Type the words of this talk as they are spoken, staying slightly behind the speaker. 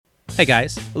Hey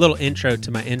guys, a little intro to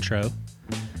my intro,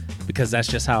 because that's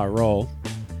just how I roll,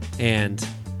 and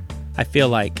I feel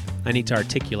like I need to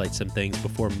articulate some things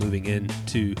before moving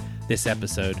into this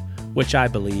episode, which I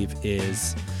believe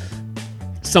is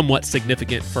somewhat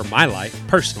significant for my life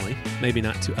personally, maybe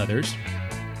not to others.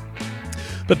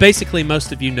 But basically,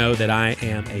 most of you know that I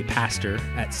am a pastor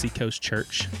at Seacoast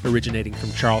Church, originating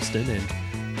from Charleston,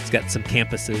 and it's got some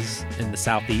campuses in the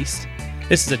Southeast.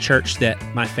 This is a church that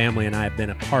my family and I have been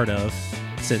a part of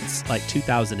since like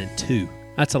 2002.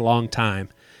 That's a long time.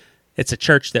 It's a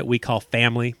church that we call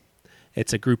family.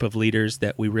 It's a group of leaders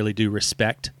that we really do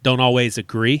respect. Don't always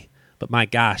agree, but my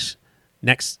gosh,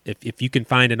 if you can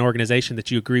find an organization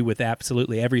that you agree with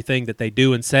absolutely everything that they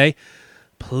do and say,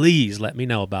 please let me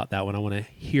know about that one. I want to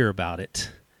hear about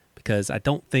it because I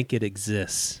don't think it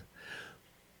exists.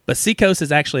 But Seacoast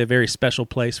is actually a very special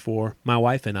place for my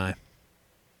wife and I.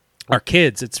 Our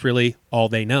kids, it's really all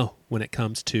they know when it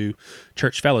comes to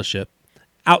church fellowship,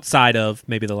 outside of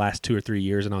maybe the last 2 or 3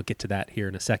 years, and I'll get to that here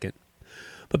in a second.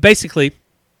 But basically,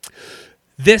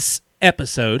 this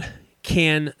episode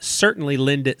can certainly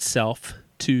lend itself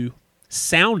to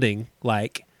sounding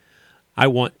like I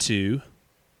want to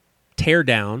tear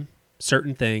down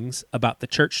certain things about the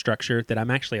church structure that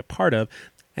I'm actually a part of,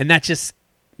 and that just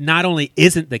not only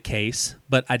isn't the case,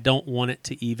 but I don't want it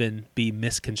to even be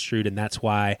misconstrued, and that's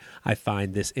why I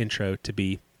find this intro to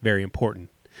be very important.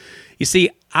 You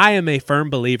see, I am a firm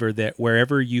believer that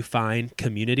wherever you find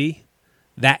community,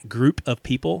 that group of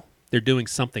people, they're doing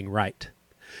something right.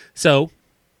 So,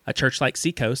 a church like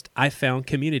Seacoast, I found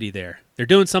community there. They're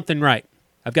doing something right.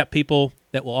 I've got people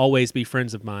that will always be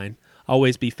friends of mine,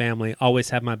 always be family,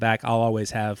 always have my back, I'll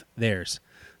always have theirs.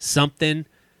 Something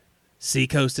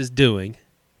Seacoast is doing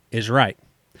is right.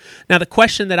 Now, the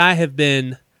question that I have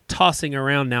been tossing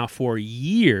around now for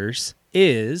years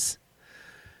is,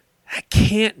 that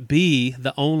can't be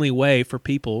the only way for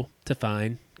people to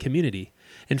find community.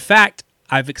 In fact,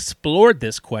 I've explored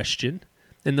this question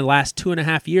in the last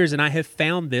 2.5 years, and I have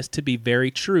found this to be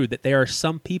very true, that there are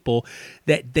some people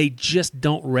that they just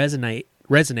don't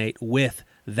resonate with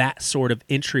that sort of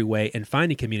entryway and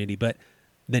finding community, but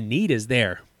the need is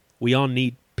there. We all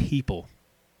need people.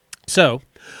 So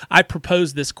I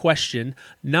propose this question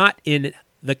not in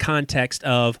the context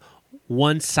of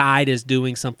one side is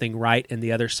doing something right and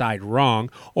the other side wrong,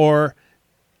 or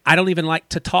I don't even like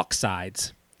to talk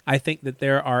sides. I think that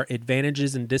there are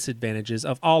advantages and disadvantages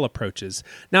of all approaches.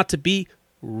 Now, to be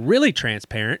really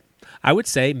transparent, I would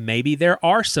say maybe there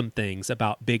are some things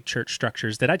about big church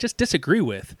structures that I just disagree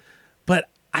with, but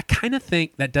I kind of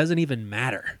think that doesn't even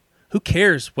matter. Who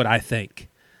cares what I think?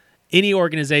 Any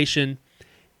organization,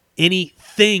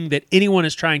 anything that anyone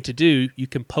is trying to do, you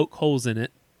can poke holes in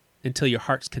it until your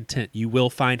heart's content. You will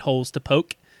find holes to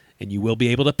poke, and you will be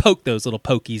able to poke those little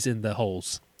pokies in the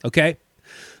holes, okay?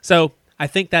 So I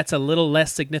think that's a little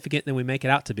less significant than we make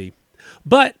it out to be.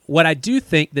 But what I do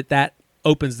think that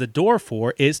opens the door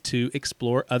for is to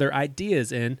explore other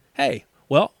ideas and, hey,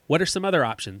 well, what are some other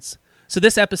options? So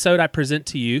this episode, I present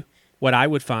to you what I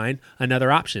would find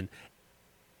another option.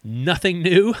 Nothing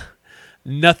new,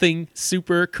 nothing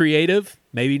super creative,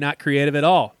 maybe not creative at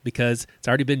all, because it's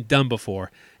already been done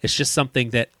before. It's just something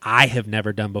that I have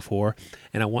never done before,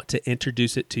 and I want to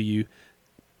introduce it to you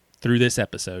through this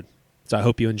episode. So I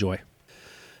hope you enjoy.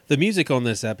 The music on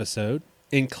this episode,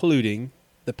 including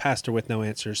the Pastor with No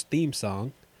Answers theme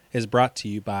song, is brought to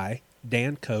you by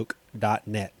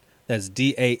dankoch.net. That's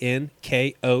DANKOCH.net.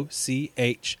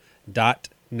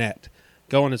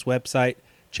 Go on his website,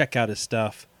 check out his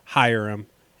stuff, hire him.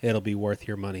 It'll be worth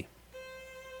your money.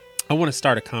 I want to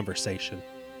start a conversation.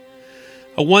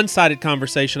 A one-sided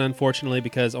conversation, unfortunately,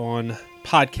 because on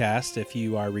podcast, if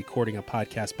you are recording a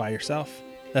podcast by yourself,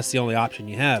 that's the only option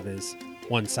you have is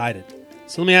one-sided.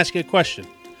 So let me ask you a question.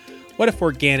 What if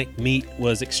organic meat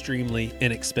was extremely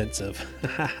inexpensive?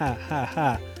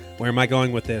 Where am I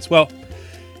going with this? Well,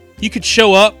 you could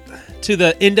show up to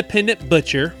the independent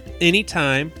butcher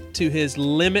anytime to his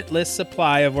limitless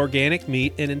supply of organic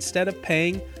meat, and instead of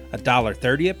paying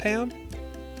 $1.30 a pound,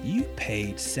 you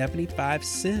paid 75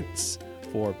 cents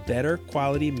for better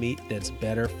quality meat that's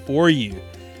better for you.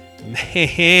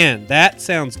 Man, that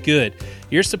sounds good.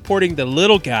 You're supporting the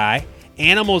little guy.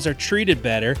 Animals are treated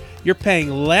better. You're paying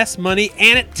less money,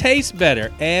 and it tastes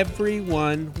better.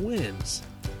 Everyone wins.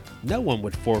 No one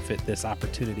would forfeit this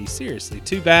opportunity seriously.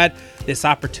 Too bad this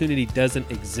opportunity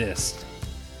doesn't exist.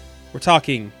 We're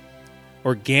talking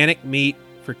organic meat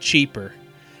for cheaper.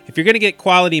 If you're going to get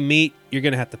quality meat, you're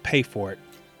going to have to pay for it.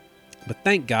 But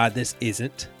thank God this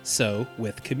isn't so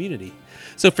with community.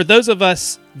 So for those of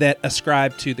us that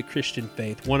ascribe to the Christian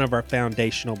faith, one of our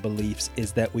foundational beliefs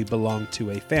is that we belong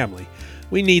to a family.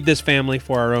 We need this family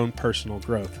for our own personal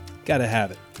growth. Gotta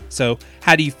have it. So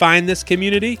how do you find this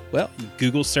community? Well, you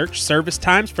Google search service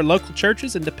times for local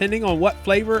churches, and depending on what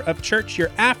flavor of church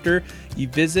you're after, you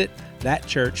visit that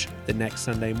church the next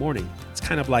Sunday morning. It's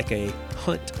kind of like a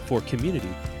hunt for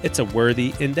community. It's a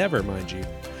worthy endeavor, mind you.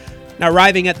 Now,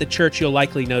 arriving at the church, you'll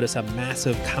likely notice a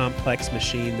massive, complex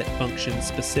machine that functions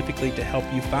specifically to help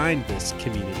you find this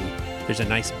community. There's a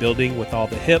nice building with all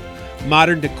the hip,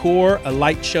 modern decor, a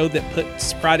light show that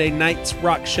puts Friday night's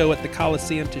rock show at the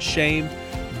Coliseum to shame,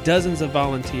 dozens of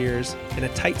volunteers, and a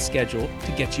tight schedule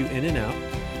to get you in and out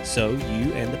so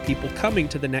you and the people coming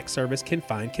to the next service can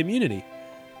find community.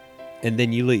 And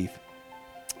then you leave.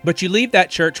 But you leave that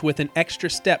church with an extra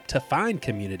step to find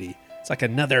community. It's like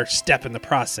another step in the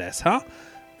process, huh?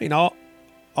 I mean, all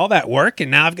that work,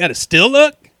 and now I've got to still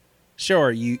look?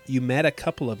 Sure, you met a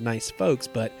couple of nice folks,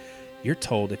 but you're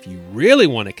told if you really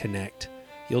want to connect,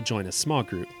 you'll join a small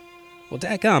group. Well,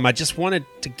 daggum, I just wanted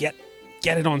to get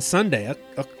it on Sunday.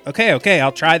 Okay,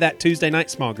 I'll try that Tuesday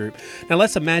night small group. Now,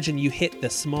 let's imagine you hit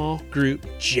the small group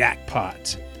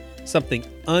jackpot. Something,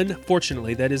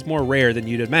 unfortunately, that is more rare than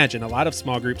you'd imagine. A lot of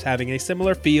small groups having a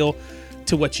similar feel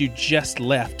to what you just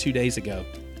left 2 days ago.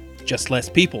 Just less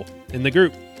people in the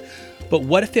group. But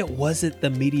what if it wasn't the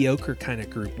mediocre kind of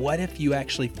group? What if you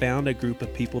actually found a group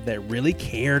of people that really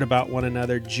cared about one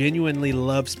another, genuinely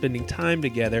loved spending time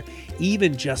together,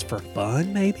 even just for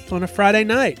fun, maybe on a Friday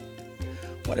night?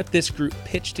 What if this group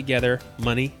pitched together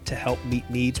money to help meet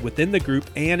needs within the group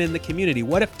and in the community?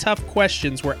 What if tough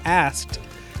questions were asked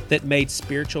that made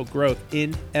spiritual growth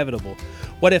inevitable?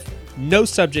 What if no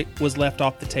subject was left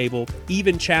off the table,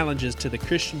 even challenges to the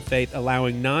Christian faith,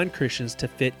 allowing non-Christians to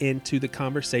fit into the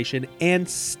conversation and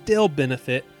still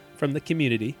benefit from the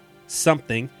community,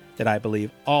 something that I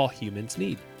believe all humans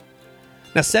need?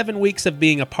 Now, 7 weeks of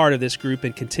being a part of this group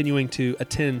and continuing to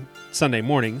attend Sunday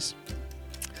mornings,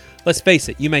 let's face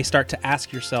it, you may start to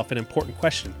ask yourself an important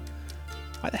question.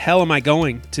 Why the hell am I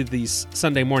going to these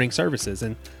Sunday morning services?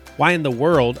 And why in the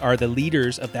world are the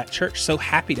leaders of that church so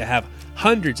happy to have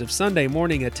hundreds of Sunday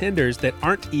morning attenders that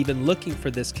aren't even looking for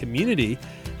this community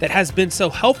that has been so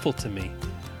helpful to me?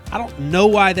 I don't know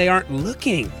why they aren't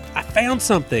looking. I found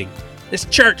something. This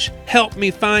church helped me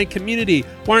find community.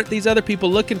 Why aren't these other people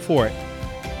looking for it?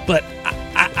 But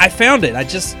I found it. I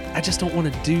just don't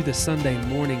want to do the Sunday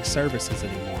morning services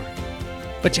anymore.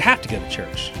 But you have to go to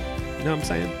church. You know what I'm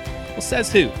saying? Well,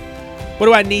 says who? What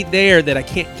do I need there that I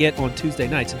can't get on Tuesday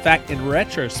nights? In fact, in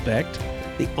retrospect,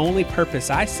 the only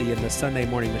purpose I see in the Sunday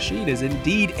morning machine is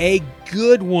indeed a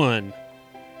good one.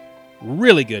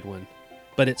 Really good one.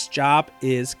 But its job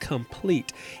is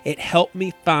complete. It helped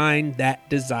me find that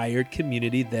desired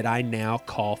community that I now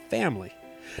call family.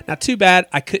 Now, too bad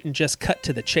I couldn't just cut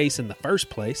to the chase in the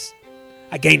first place.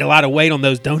 I gained a lot of weight on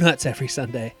those donuts every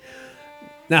Sunday.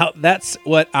 Now, that's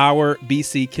what our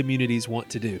BC communities want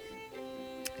to do.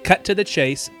 Cut to the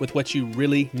chase with what you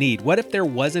really need. What if there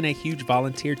wasn't a huge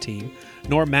volunteer team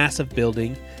nor massive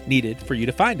building needed for you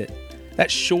to find it? That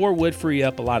sure would free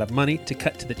up a lot of money to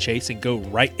cut to the chase and go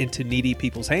right into needy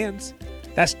people's hands.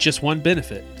 That's just one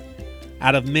benefit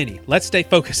out of many. Let's stay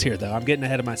focused here, though. I'm getting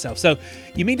ahead of myself. So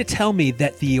you mean to tell me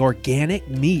that the organic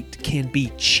meat can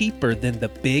be cheaper than the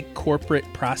big corporate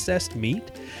processed meat?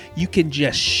 You can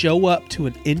just show up to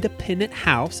an independent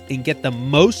house and get the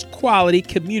most quality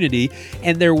community,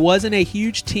 and there wasn't a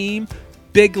huge team,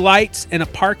 big lights, and a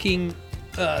parking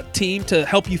team to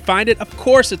help you find it? Of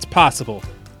course it's possible.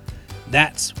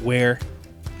 That's where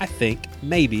I think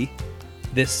maybe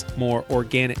this more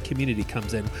organic community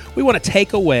comes in. We want to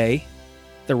take away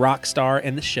the rock star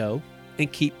and the show and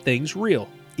keep things real,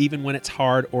 even when it's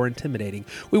hard or intimidating.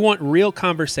 We want real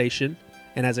conversation,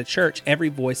 and as a church, every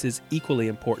voice is equally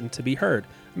important to be heard.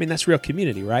 I mean, that's real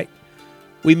community, right?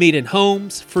 We meet in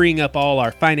homes, freeing up all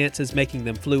our finances, making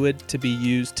them fluid to be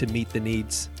used to meet the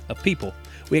needs of people.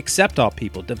 We accept all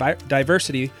people.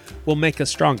 Diversity will make us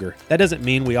stronger. That doesn't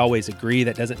mean we always agree.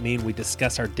 That doesn't mean we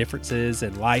discuss our differences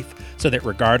in life, so that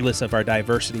regardless of our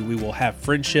diversity, we will have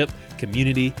friendship,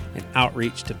 community, and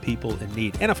outreach to people in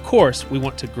need. And of course, we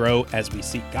want to grow as we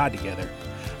seek God together.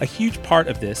 A huge part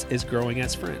of this is growing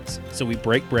as friends. So we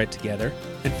break bread together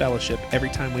and fellowship every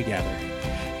time we gather.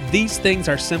 These things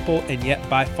are simple and yet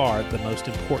by far the most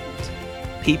important.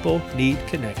 People need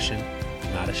connection,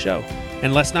 not a show.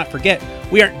 And let's not forget,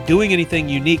 we aren't doing anything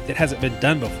unique that hasn't been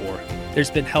done before. There's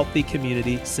been healthy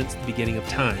community since the beginning of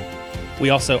time.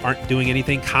 We also aren't doing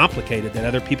anything complicated that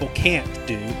other people can't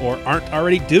do or aren't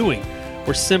already doing.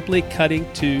 We're simply cutting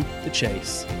to the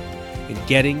chase and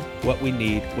getting what we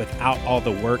need without all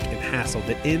the work and hassle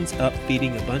that ends up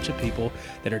feeding a bunch of people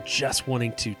that are just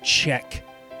wanting to check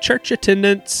church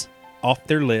attendance off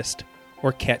their list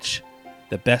or catch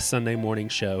the best Sunday morning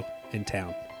show in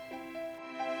town.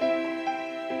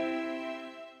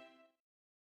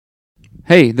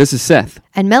 Hey, this is Seth.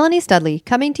 And Melanie Studley,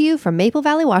 coming to you from Maple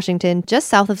Valley, Washington, just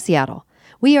south of Seattle.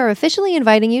 We are officially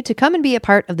inviting you to come and be a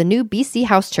part of the new BC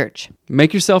House Church.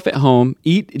 Make yourself at home,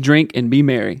 eat, drink, and be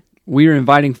merry. We are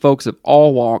inviting folks of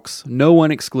all walks, no one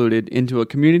excluded, into a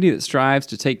community that strives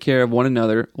to take care of one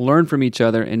another, learn from each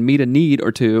other, and meet a need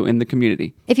or two in the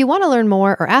community. If you want to learn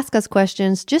more or ask us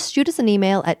questions, just shoot us an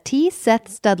email at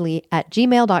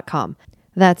tsethstudley@gmail.com.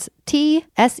 That's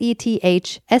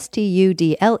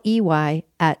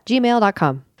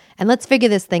tsethstudley@gmail.com. And let's figure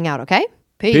this thing out, okay?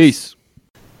 Peace.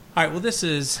 All right, well, this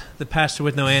is the Pastor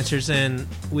with No Answers, and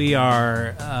we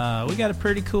got a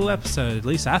pretty cool episode, at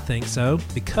least I think so,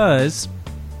 because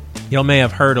y'all may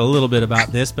have heard a little bit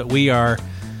about this, but we're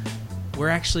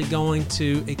actually going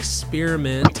to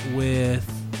experiment with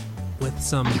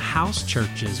some house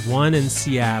churches, one in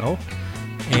Seattle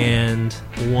and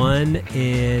one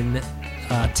in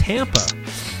Tampa.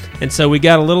 And so we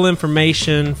got a little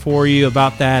information for you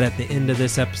about that at the end of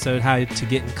this episode, how to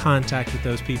get in contact with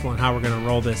those people and how we're going to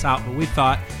roll this out. But we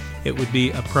thought it would be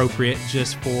appropriate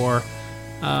just for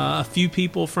a few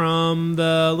people from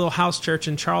the little house church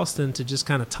in Charleston to just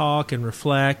kind of talk and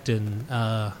reflect and,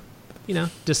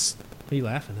 just, what are you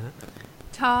laughing at?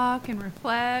 Talk and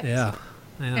reflect. Yeah.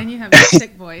 And you have a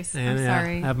sick voice. I'm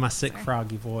sorry. I have my sick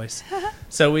froggy voice.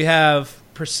 So we have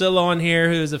Priscilla on here,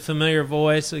 who is a familiar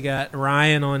voice. We got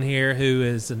Ryan on here, who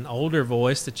is an older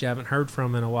voice that you haven't heard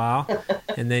from in a while.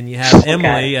 And then you have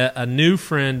Emily, a new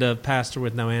friend of Pastor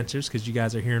with No Answers, because you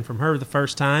guys are hearing from her for the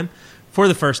first time.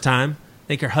 I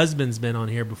think her husband's been on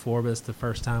here before, but it's the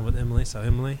first time with Emily. So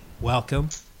Emily, welcome.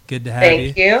 Good to have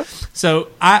you. Thank you. So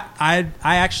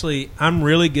I'm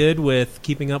really good with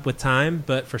keeping up with time,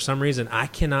 but for some reason I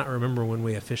cannot remember when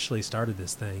we officially started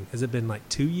this thing. Has it been like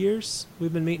 2 years?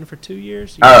 We've been meeting for 2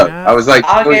 years? I was like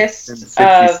August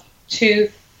of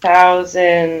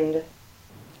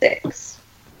 2006.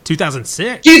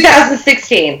 2006?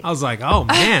 2016. I was like, oh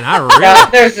man, I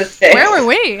really... There's a 6. Where were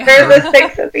we? There's a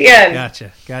 6 at the end.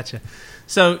 Gotcha.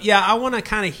 So yeah, I want to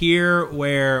kind of hear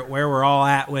where we're all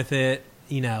at with it.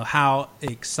 How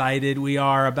excited we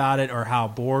are about it, or how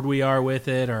bored we are with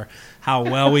it, or how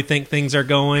well we think things are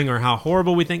going, or how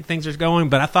horrible we think things are going.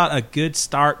 But I thought a good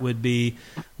start would be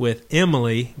with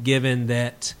Emily, given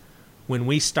that when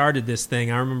we started this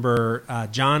thing, I remember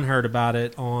John heard about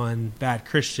it on Bad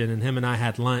Christian, and him and I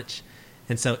had lunch.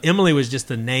 And so Emily was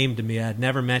just a name to me. I'd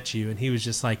never met you. And he was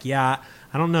just like, yeah,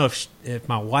 I don't know if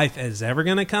my wife is ever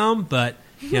going to come, but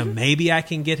maybe I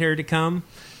can get her to come.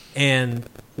 And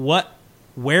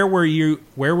where were you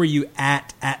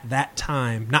at that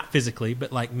time, not physically,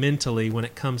 but like mentally, when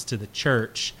it comes to the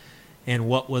church, and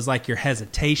what was like your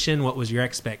hesitation? What was your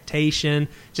expectation?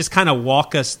 Just kind of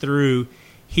walk us through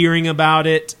hearing about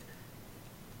it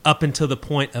up until the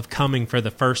point of coming for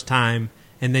the first time,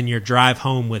 and then your drive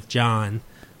home with John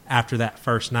after that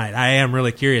first night. I am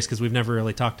really curious because we've never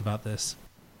really talked about this.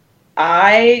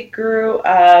 I grew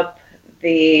up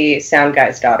the sound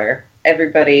guy's daughter.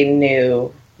 Everybody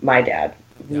knew my dad.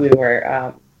 Yeah. We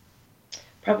were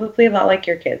probably a lot like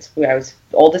your kids. I was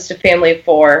the oldest of family of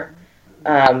 4.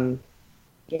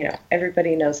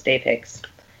 Everybody knows Dave Hicks.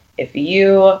 If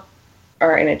you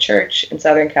are in a church in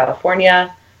Southern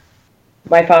California,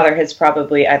 my father has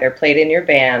probably either played in your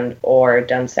band or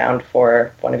done sound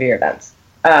for one of your events.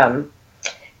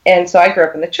 And so I grew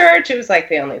up in the church. It was like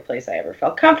the only place I ever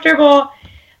felt comfortable.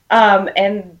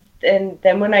 And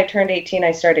then when I turned 18,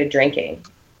 I started drinking.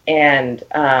 And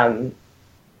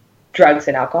drugs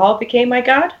and alcohol became my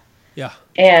God. Yeah.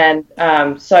 And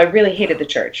so I really hated the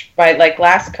church. My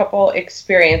last couple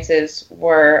experiences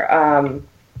were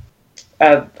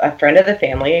a friend of the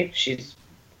family.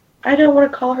 I don't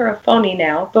want to call her a phony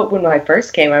now, but when I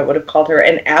first came, I would have called her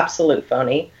an absolute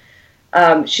phony.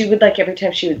 She would, every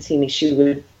time she would see me, she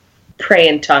would pray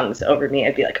in tongues over me.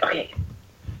 I'd be like, okay,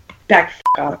 back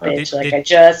the f*** off,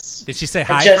 bitch. Did she say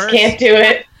hi I just first? Can't do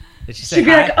it. Did she say She'd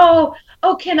be hi? like, oh,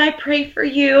 can I pray for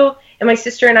you? And my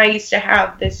sister and I used to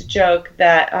have this joke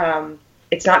that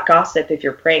it's not gossip if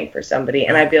you're praying for somebody.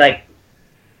 And I'd be like,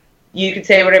 you can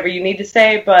say whatever you need to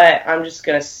say, but I'm just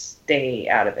going to stay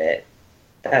out of it.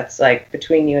 That's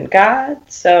between you and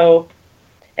God. So,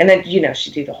 and then,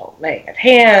 she'd do the whole laying of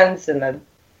hands and the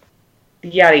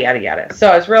yada, yada, yada. So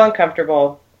I was real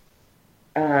uncomfortable.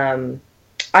 For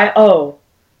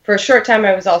a short time,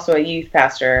 I was also a youth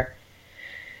pastor.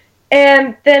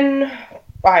 And then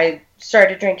I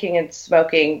started drinking and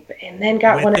smoking, and then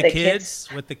got one of the kids.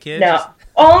 With the kids? No,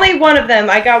 only one of them.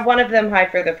 I got one of them high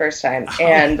for the first time.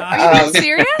 And Are you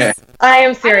serious? I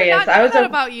am serious. I was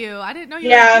about you. I didn't know you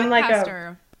were I'm a like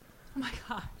pastor. Oh my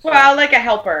gosh. Well, like a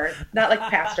helper, not like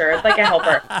pastor, like a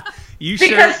helper. You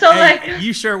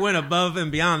sure went above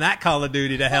and beyond that call of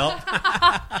duty to help.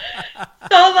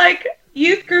 So like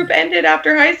youth group ended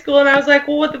after high school, and I was like,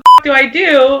 well, what the do I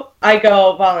do? I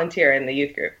go volunteer in the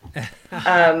youth group.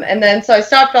 And then so I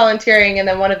stopped volunteering, and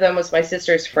then one of them was my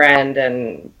sister's friend,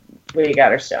 and we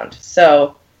got her stoned.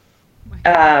 So,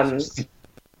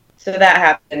 so that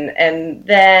happened, and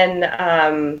then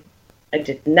I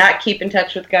did not keep in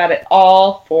touch with God at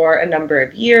all for a number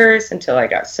of years until I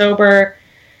got sober.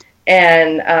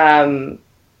 And I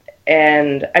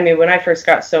mean, when I first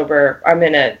got sober, I'm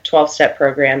in a 12-step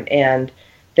program, and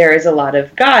there is a lot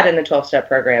of God in the 12-step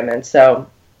program. And so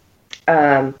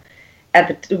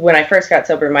when I first got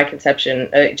sober, my conception,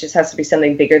 it just has to be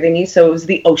something bigger than you. So it was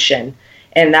the ocean,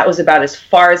 and that was about as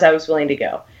far as I was willing to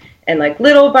go. And like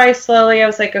little by slowly, I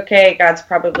was like, okay, God's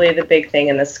probably the big thing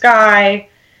in the sky.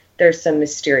 There's some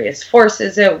mysterious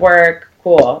forces at work.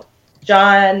 Cool.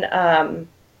 John,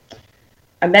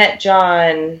 I met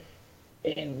John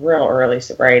in real early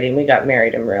sobriety, and we got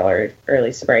married in real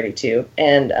early sobriety too.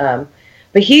 And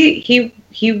but he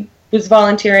was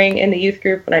volunteering in the youth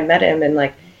group when I met him, and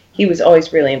like he was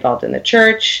always really involved in the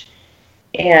church.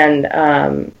 And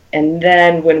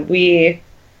then when we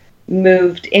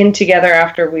moved in together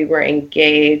after we were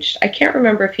engaged, I can't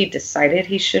remember if he decided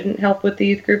he shouldn't help with the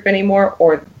youth group anymore,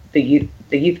 or the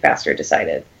youth pastor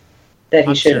decided that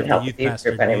he shouldn't help with the youth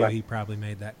group anymore. He probably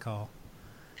made that call.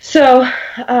 So,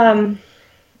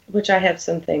 which I have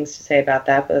some things to say about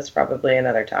that, but that's probably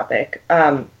another topic,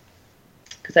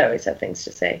 because I always have things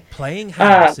to say. Playing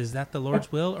house, is that the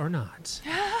Lord's will or not?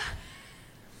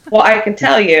 Well, I can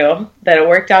tell you that it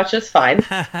worked out just fine.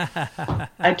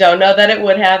 I don't know that it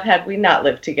would have had we not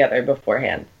lived together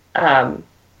beforehand.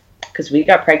 Because we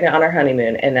got pregnant on our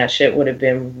honeymoon, and that shit would have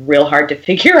been real hard to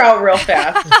figure out real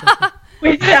fast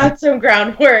without some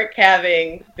groundwork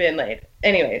having been laid.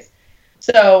 Anyways,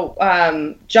 so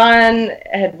John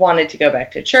had wanted to go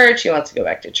back to church. He wants to go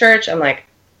back to church. I'm like,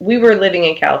 we were living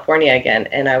in California again,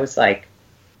 and I was like,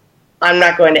 I'm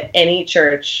not going to any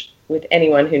church with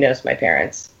anyone who knows my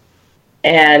parents.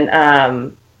 And,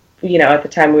 at the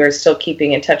time we were still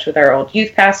keeping in touch with our old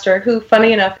youth pastor, who,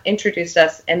 funny enough, introduced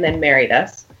us and then married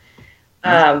us.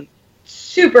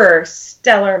 Super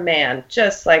stellar man,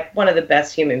 just like one of the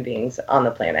best human beings on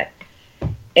the planet.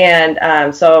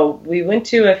 And so we went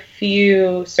to a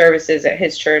few services at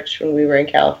his church when we were in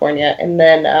California. And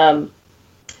then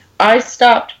I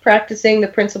stopped practicing the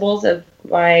principles of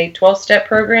my 12-step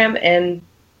program and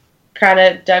kind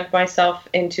of dug myself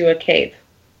into a cave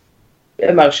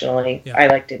emotionally. Yeah.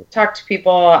 I didn't talk to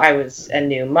people. I was a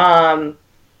new mom.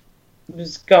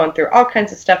 Was going through all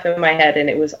kinds of stuff in my head, and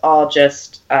it was all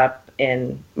just up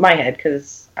in my head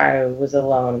because I was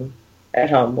alone at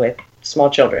home with small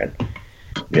children.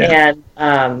 Yeah.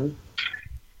 And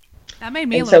that made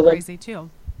me a little crazy too.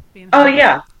 Oh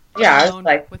yeah, I was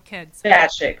like with kids, bad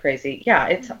shit crazy.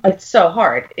 Yeah, it's so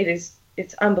hard. It's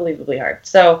unbelievably hard.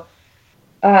 So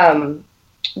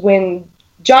when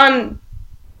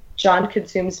John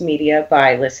consumes media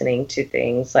by listening to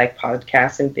things like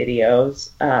podcasts and videos.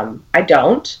 I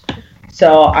don't.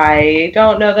 So I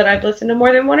don't know that I've listened to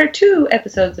more than 1 or 2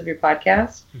 episodes of your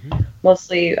podcast. Mm-hmm.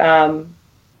 Mostly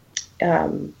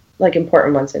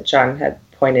important ones that John had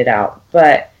pointed out.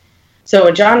 But so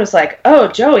when John was like, oh,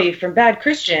 Joey from Bad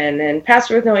Christian and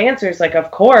Pastor with No Answers, like,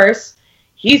 of course,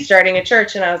 he's starting a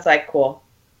church. And I was like, cool.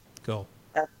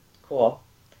 That's cool.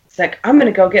 It's like, I'm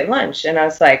going to go get lunch. And I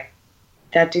was like,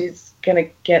 that dude's gonna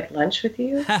get lunch with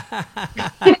you?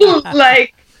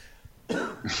 like he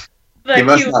must he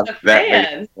was not a be that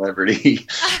fan. big celebrity. He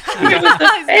was a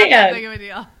fan. Big of a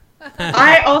deal.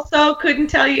 I also couldn't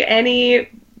tell you any,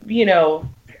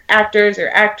 actors or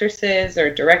actresses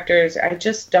or directors. I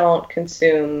just don't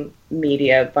consume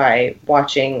media by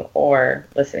watching or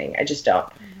listening. I just don't.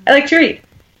 Mm-hmm. I like to read,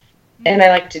 and I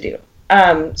like to do.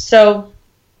 So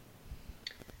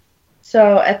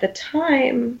at the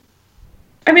time,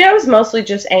 I was mostly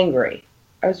just angry.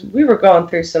 We were going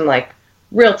through some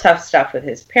real tough stuff with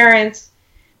his parents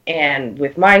and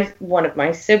with one of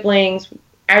my siblings.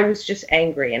 I was just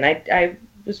angry, and I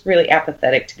was really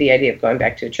apathetic to the idea of going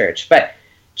back to a church. But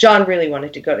John really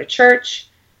wanted to go to church,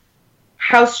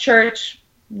 house church,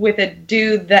 with a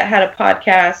dude that had a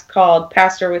podcast called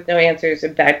Pastor with No Answers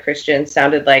and Bad Christian.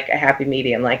 Sounded like a happy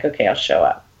medium. Okay, I'll show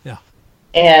up. Yeah.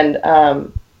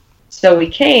 And so we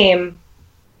came.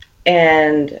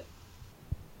 And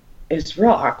it was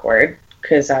real awkward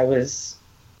because I was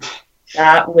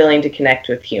not willing to connect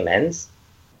with humans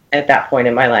at that point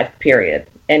in my life, period.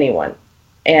 Anyone.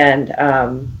 And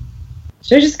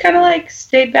so I just kind of like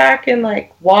stayed back and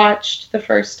like watched the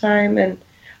first time. And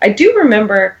I do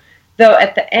remember, though,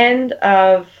 at the end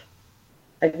of,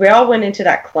 like, we all went into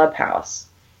that clubhouse.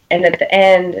 And at the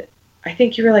end, I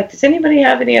think you were like, does anybody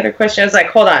have any other questions? I was like,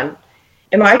 hold on.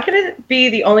 Am I going to be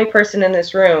the only person in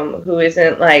this room who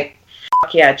isn't like,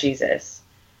 fuck yeah, Jesus?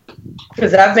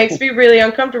 Because that makes me really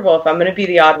uncomfortable if I'm going to be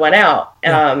the odd one out.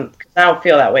 Because I don't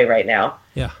feel that way right now.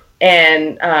 Yeah.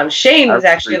 And Shane was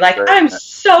actually like, I'm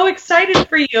so excited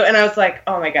for you. And I was like,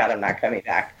 oh my God, I'm not coming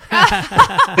back.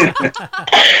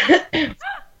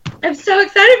 I'm so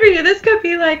excited for you. This could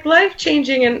be like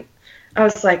life-changing. And I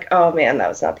was like, oh man, that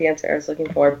was not the answer I was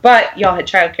looking for. But y'all had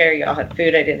childcare, y'all had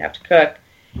food, I didn't have to cook.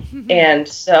 And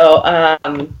so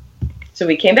so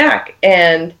we came back.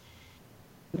 And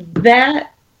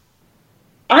that,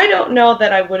 I don't know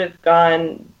that I would have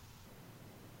gone.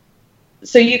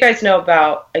 So you guys know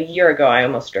about a year ago I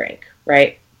almost drank,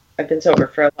 right? I've been sober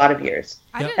for a lot of years.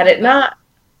 Had it not,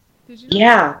 Did you?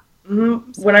 yeah.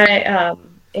 Mm-hmm. When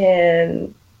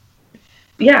it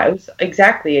was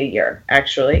exactly a year,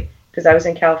 actually, because I was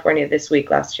in California this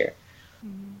week last year.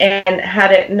 And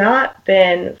had it not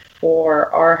been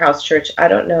for our house church, I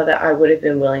don't know that I would have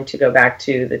been willing to go back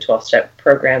to the 12-step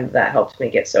program that helped me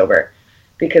get sober,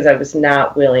 because I was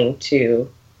not willing to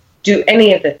do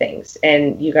any of the things.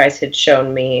 And you guys had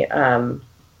shown me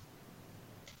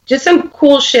just some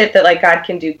cool shit that, like, God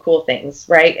can do cool things,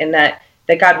 right? And that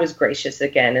God was gracious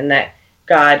again, and that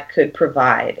God could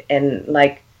provide. And,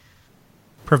 like...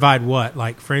 Provide what?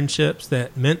 Like friendships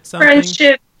that meant something?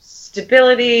 Friendship,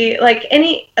 stability, like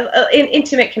any an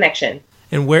intimate connection.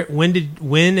 And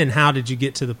when and how did you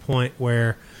get to the point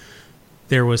where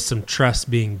there was some trust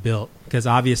being built? Because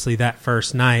obviously that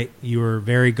first night you were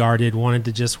very guarded, wanted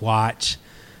to just watch,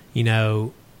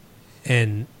 and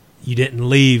you didn't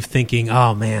leave thinking,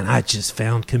 oh man, I just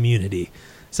found community.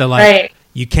 So like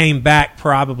you came back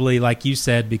probably, like you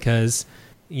said, because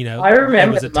I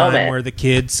remember it was a time where the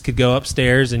kids could go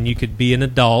upstairs and you could be an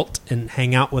adult and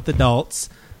hang out with adults.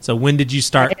 So when did you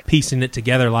start piecing it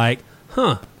together like,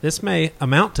 this may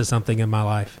amount to something in my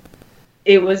life?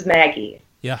 It was Maggie.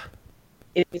 Yeah.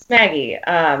 It was Maggie.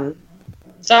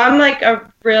 So I'm like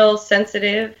a real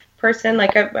sensitive person.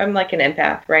 Like I'm like an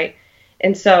empath, right?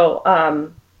 And so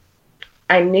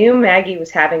I knew Maggie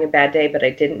was having a bad day, but I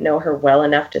didn't know her well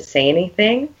enough to say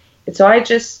anything. And so I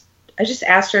just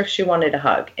asked her if she wanted a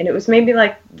hug. And it was maybe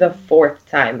like the fourth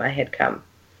time I had come.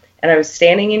 And I was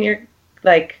standing in your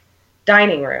like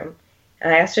dining room.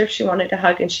 And I asked her if she wanted a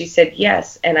hug, and she said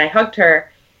yes. And I hugged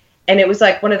her. And it was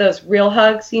like one of those real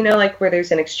hugs, like where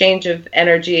there's an exchange of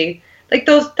energy, like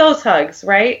those hugs,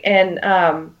 right?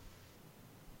 And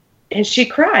she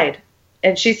cried,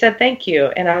 and she said thank you.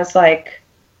 And I was like,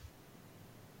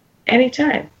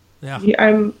 anytime. Yeah.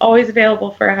 I'm always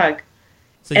available for a hug.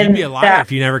 So you'd be a liar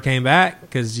if you never came back,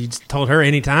 because you told her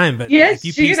anytime. But yes,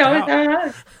 if you always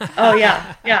have a hug. Oh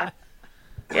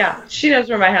yeah. She knows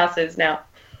where my house is now.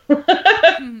 But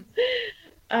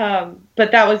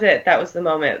that was it. That was the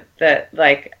moment that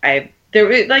like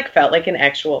it like felt like an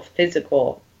actual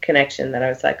physical connection, that I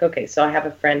was like, okay, so I have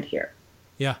a friend here.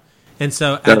 Yeah. And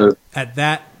so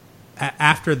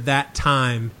after that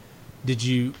time,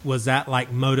 was that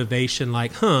like motivation,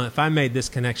 like, if I made this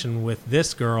connection with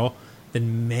this girl,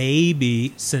 then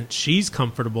maybe since she's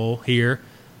comfortable here,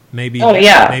 maybe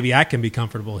I can be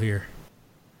comfortable here.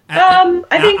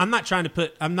 I'm not trying to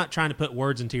put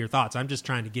words into your thoughts. I'm just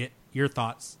trying to get your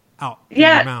thoughts out in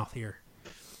your mouth here.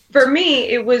 For me,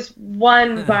 it was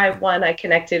one by one I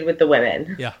connected with the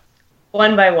women. Yeah.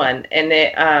 One by one. And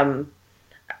it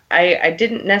I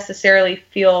didn't necessarily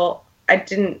feel, I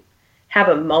didn't have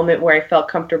a moment where I felt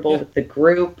comfortable with the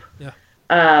group. Yeah.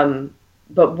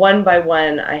 But one by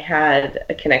one, I had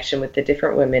a connection with the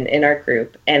different women in our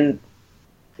group. And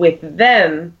with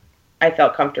them, I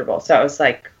felt comfortable. So I was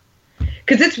like,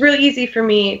 because it's really easy for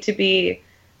me to be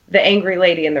the angry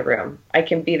lady in the room. I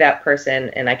can be that person,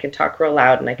 and I can talk real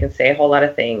loud, and I can say a whole lot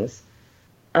of things.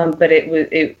 But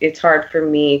it's hard for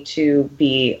me to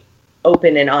be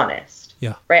open and honest.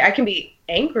 Yeah. Right? I can be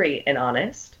angry and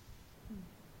honest,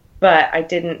 but I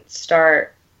didn't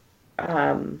start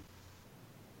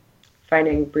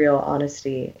finding real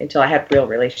honesty until I had real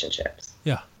relationships.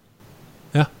 Yeah.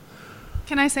 Yeah.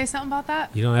 Can I say something about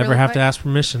that? You don't ever have to ask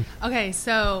permission. Okay,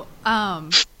 so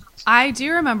I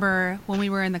do remember when we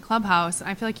were in the clubhouse,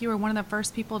 I feel like you were one of the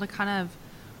first people to kind of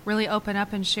really open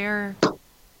up and share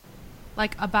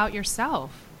like about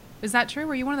yourself. Is that true?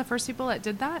 Were you one of the first people that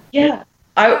did that? Yeah.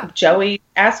 Joey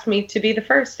asked me to be the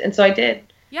first, and so I did.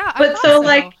 Yeah, but so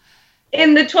like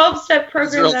in the 12-step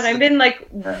program that I'm in, like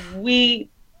we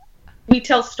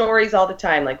tell stories all the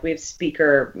time. Like we have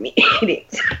speaker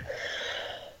meetings.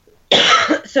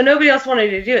 So nobody else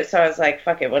wanted to do it, so I was like,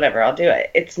 fuck it, whatever, I'll do it.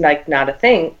 It's like not a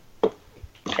thing.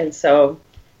 And so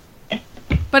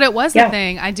but it was a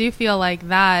thing. I do feel like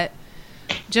that,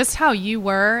 just how you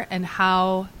were and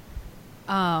how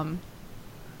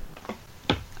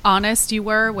honest you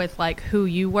were with like who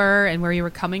you were and where you were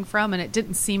coming from, and it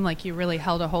didn't seem like you really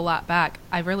held a whole lot back.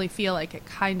 I really feel like it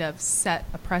kind of set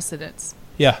a precedence.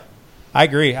 Yeah, I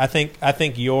agree. I think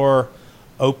your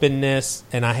openness,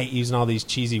 and I hate using all these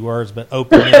cheesy words, but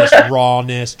openness,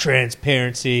 rawness,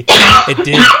 transparency,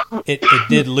 it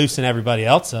did loosen everybody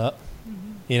else up.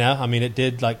 You know, I mean, it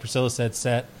did, like Priscilla said,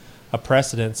 set a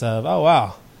precedence of, oh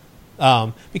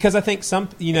wow, because I think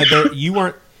you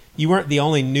weren't the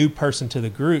only new person to the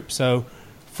group. So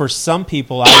for some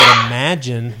people, I would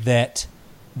imagine that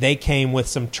they came with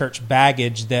some church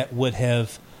baggage that would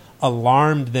have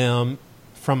alarmed them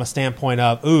from a standpoint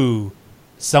of, ooh,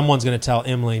 someone's going to tell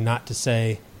Emily not to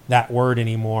say that word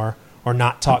anymore or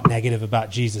not talk negative about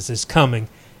Jesus is coming.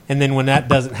 And then when that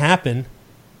doesn't happen,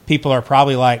 people are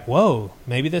probably like, whoa,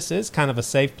 maybe this is kind of a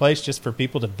safe place just for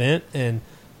people to vent and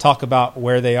talk about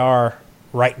where they are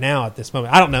right now at this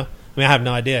moment. I don't know. I mean, I have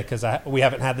no idea because we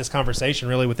haven't had this conversation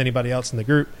really with anybody else in the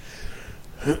group.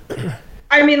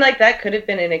 I mean, like that could have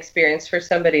been an experience for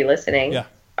somebody listening. Yeah.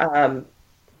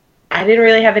 I didn't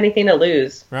really have anything to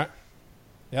lose. Right.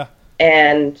 Yeah.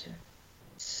 And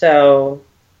so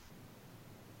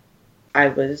I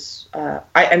was,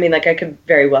 I mean, like I could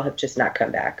very well have just not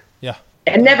come back. Yeah.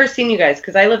 And never seen you guys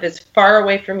because I live as far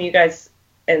away from you guys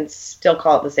and still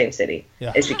call it the same city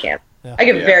as you can. Yeah. I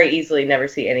could very easily never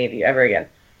see any of you ever again.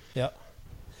 Yep.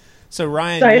 So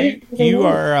Ryan, you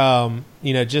are,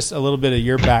 just a little bit of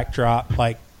your backdrop.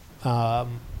 Like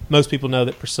most people know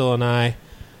that Priscilla and I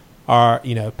are,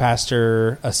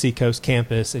 pastor a Seacoast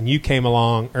campus, and you came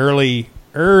along early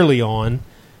on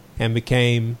and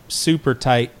became super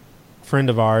tight friend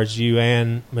of ours, you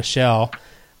and Michelle.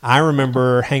 I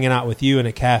remember hanging out with you in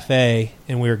a cafe,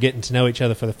 and we were getting to know each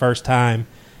other for the first time,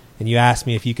 and you asked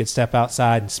me if you could step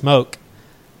outside and smoke.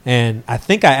 And I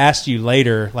think I asked you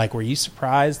later, like, were you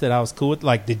surprised that I was cool with,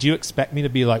 like, did you expect me to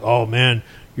be like, oh man,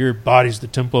 your body's the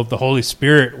temple of the Holy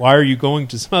Spirit, why are you going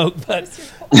to smoke? But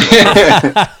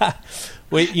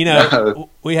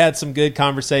we had some good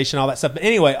conversation, all that stuff. But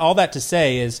anyway, all that to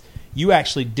say is you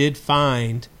actually did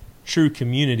find true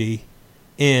community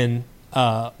in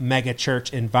a mega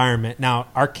church environment. Now,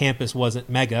 our campus wasn't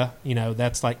mega,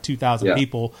 that's like 2,000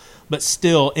 people, but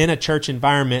still in a church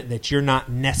environment that you're not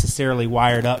necessarily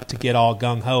wired up to get all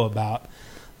gung-ho about.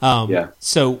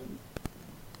 So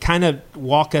kind of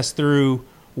walk us through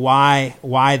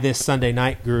why this Sunday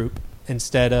night group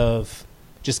instead of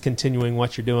just continuing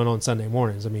what you're doing on Sunday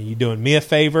mornings. I mean, you doing me a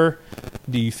favor?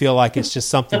 Do you feel like it's just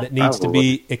something that needs to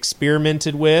be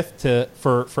experimented with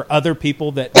for other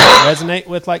people that resonate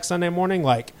with like Sunday morning?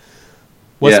 Like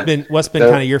what's been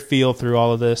kind of your feel through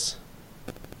all of this?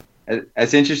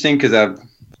 It's interesting because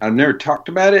I've never talked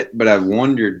about it, but I've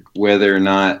wondered whether or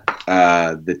not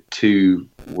the two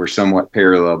were somewhat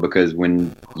parallel, because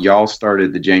when y'all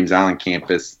started the James Island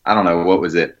campus, I don't know, what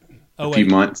was it? A few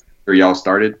months after y'all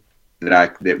started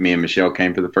that me and Michelle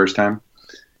came for the first time.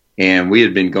 And we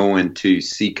had been going to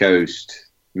Seacoast,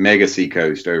 Mega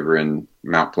Seacoast over in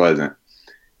Mount Pleasant.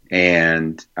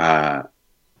 And, but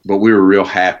we were real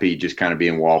happy just kind of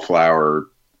being wallflower,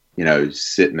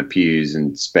 sit in the pews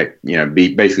and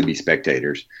basically be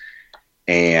spectators.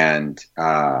 And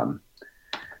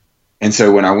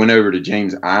so when I went over to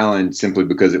James Island, simply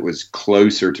because it was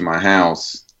closer to my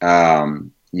house,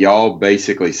 y'all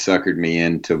basically suckered me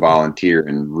into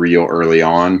volunteering real early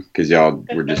on because y'all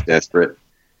were just desperate.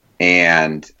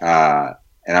 And I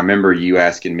remember you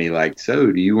asking me like,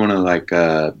 so do you want to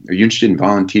are you interested in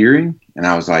volunteering? And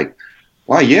I was like,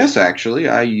 why, yes, actually,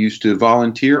 I used to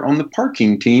volunteer on the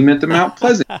parking team at the Mount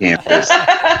Pleasant campus.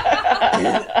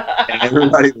 And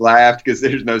everybody laughed because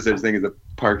there's no such thing as a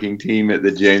parking team at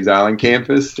the James Island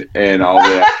campus, and all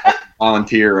the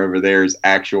volunteer over there is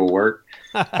actual work.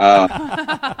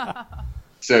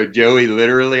 So Joey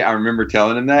literally, I remember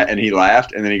telling him that, and he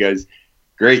laughed, and then he goes,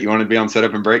 great, you want to be on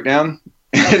setup and breakdown?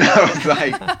 And I was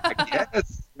like, I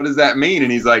guess. What does that mean?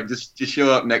 And he's like, just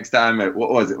show up next time at,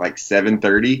 what was it, like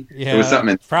 7:30? Yeah, it was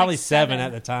something probably 7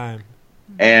 at the time.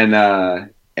 And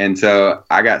so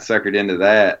I got suckered into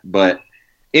that. But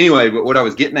anyway, but what I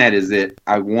was getting at is that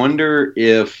I wonder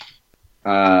if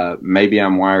maybe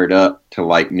I'm wired up to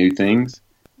like new things.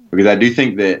 because I do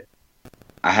think that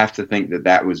I have to think that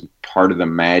that was part of the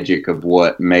magic of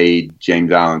what made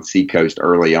James Island Seacoast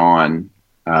early on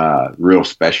real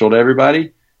special to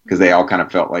everybody, because they all kind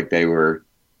of felt like they were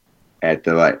at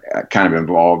the kind of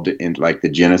involved in like the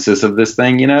genesis of this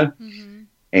thing, Mm-hmm.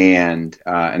 and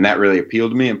that really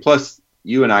appealed to me. And plus,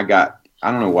 you and I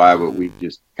don't know why, but we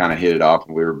just kind of hit it off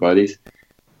and we were buddies.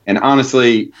 And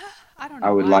honestly, I don't know.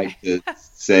 I would why. like to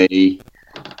say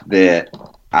that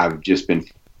I've just been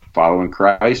following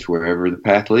Christ wherever the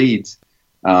path leads.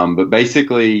 But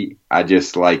basically, I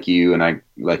just like you, and I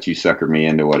let you sucker me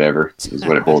into whatever is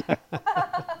what it boils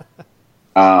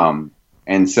down.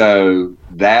 And so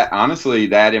that, honestly,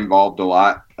 that involved a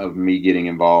lot of me getting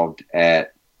involved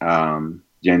at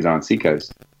James Island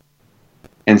Seacoast.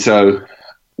 And so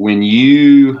when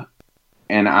you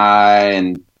and I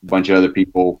and a bunch of other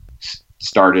people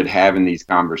started having these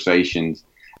conversations,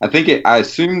 I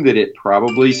assume that it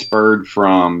probably spurred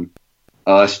from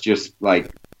us just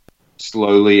like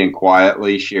slowly and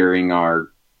quietly sharing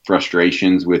our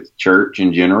frustrations with church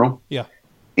in general. Yeah.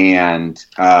 And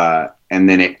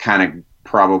then it kind of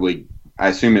probably, I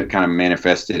assume it kind of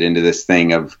manifested into this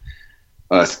thing of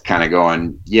us kind of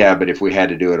going, yeah, but if we had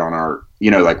to do it on our,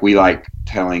 like we like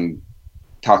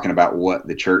talking about what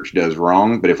the church does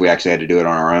wrong, but if we actually had to do it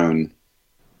on our own,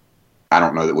 I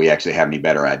don't know that we actually have any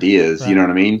better ideas. Right. You know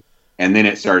what I mean? And then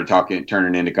it started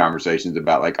turning into conversations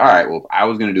about like, all right, well, if I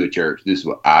was going to do a church, this is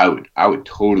what I would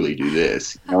totally do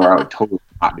this, or I would totally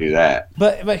not do that.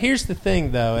 But here's the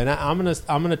thing though, and I'm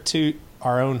gonna toot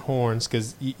our own horns,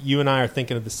 because you and I are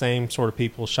thinking of the same sort of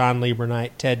people: Sean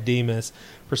Liebernight, Ted Demas,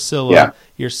 Priscilla,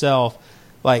 yourself.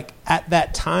 Like at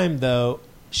that time though,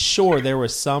 sure, there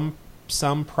was some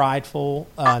prideful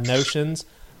notions,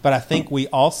 but I think we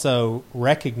also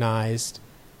recognized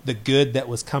the good that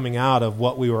was coming out of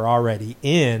what we were already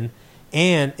in,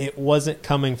 and it wasn't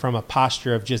coming from a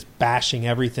posture of just bashing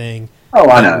everything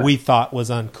that we thought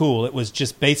was uncool. It was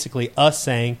just basically us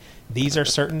saying, these are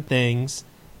certain things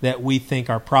that we think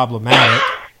are problematic,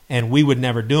 and we would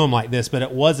never do them like this. But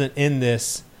it wasn't in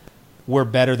this we're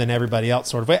better than everybody else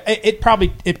sort of way. It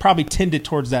probably tended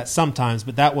towards that sometimes,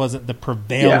 but that wasn't the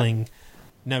prevailing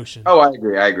notion. Oh, I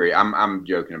agree. I'm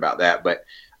joking about that, but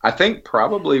I think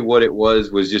probably what it was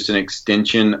just an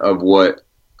extension of what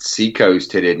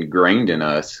Seacoast had ingrained in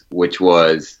us, which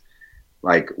was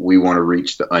like, we want to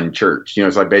reach the unchurched.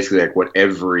 It's like basically like what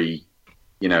every,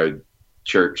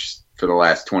 church for the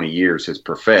last 20 years has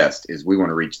professed, is we want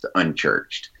to reach the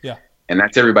unchurched. Yeah. And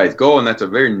that's everybody's goal. And that's a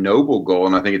very noble goal.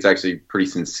 And I think it's actually pretty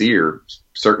sincere.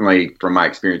 Certainly from my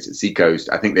experience at Seacoast,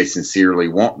 I think they sincerely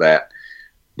want that.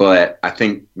 But I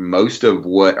think most of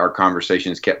what our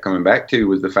conversations kept coming back to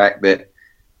was the fact that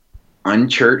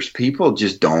unchurched people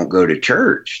just don't go to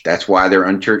church. That's why they're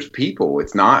unchurched people.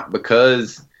 It's not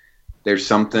because there's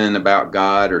something about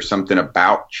God or something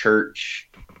about church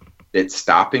that's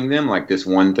stopping them, like this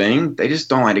one thing. They just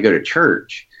don't like to go to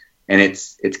church. And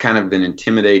it's kind of an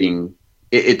intimidating,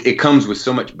 it comes with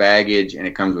so much baggage, and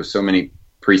it comes with so many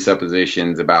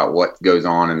presuppositions about what goes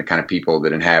on and the kind of people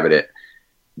that inhabit it,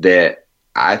 that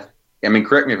I mean,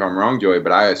 correct me if I'm wrong, Joey,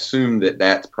 but I assume that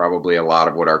that's probably a lot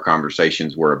of what our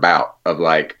conversations were about, of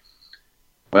like,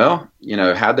 well,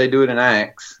 how'd they do it in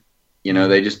Acts?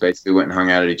 They just basically went and hung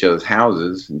out at each other's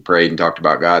houses and prayed and talked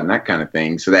about God and that kind of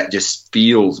thing. So that just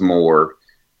feels more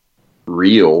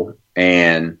real.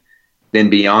 And then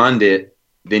beyond it,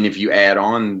 then if you add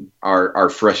on our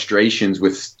frustrations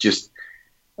with just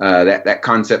that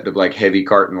concept of like heavy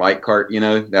cart and light cart,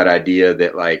 that idea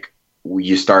that like,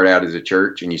 you start out as a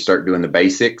church and you start doing the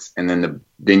basics, and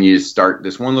then you start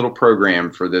this one little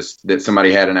program for this that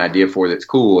somebody had an idea for that's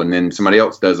cool, and then somebody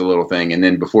else does a little thing, and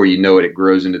then before you know it, it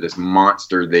grows into this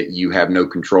monster that you have no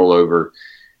control over,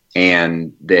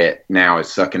 and that now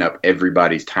is sucking up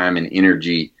everybody's time and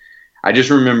energy. I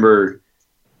just remember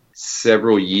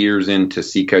several years into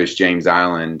Seacoast James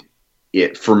Island,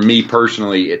 for me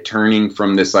personally, it turning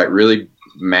from this like really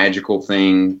magical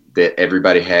thing that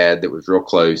everybody had that was real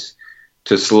close,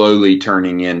 to slowly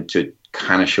turning into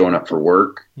kind of showing up for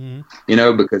work,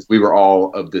 because we were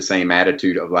all of the same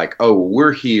attitude of like, oh,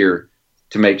 we're here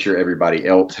to make sure everybody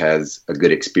else has a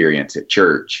good experience at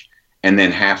church. And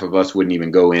then half of us wouldn't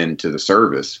even go into the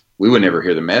service. We would never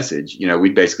hear the message.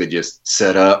 We'd basically just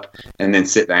set up and then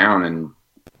sit down and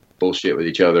bullshit with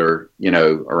each other,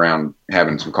 around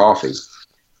having some coffee.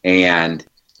 And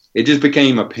it just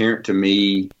became apparent to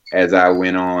me as I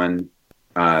went on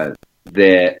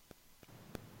that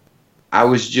I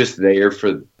was just there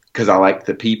because I liked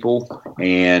the people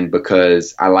and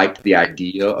because I liked the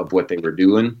idea of what they were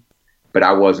doing, but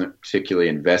I wasn't particularly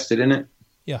invested in it.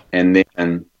 Yeah. And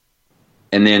then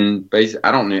And then basically,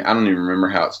 I don't even remember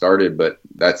how it started, but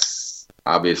that's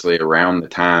obviously around the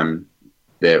time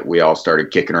that we all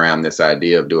started kicking around this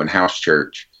idea of doing house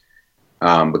church.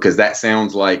 Because that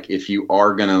sounds like if you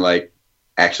are going to like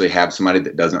actually have somebody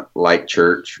that doesn't like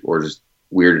church or is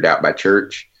weirded out by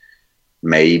church,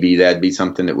 maybe that'd be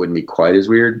something that wouldn't be quite as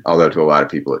weird. Although to a lot of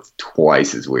people, it's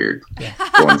twice as weird.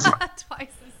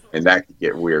 And that could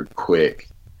get weird quick.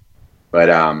 But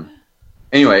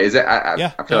anyway, is that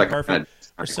I feel like perfect. I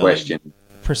kind of question.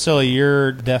 Priscilla,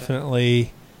 you're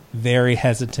definitely very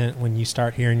hesitant when you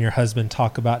start hearing your husband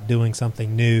talk about doing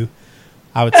something new.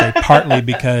 I would say partly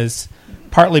because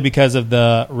of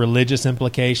the religious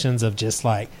implications of just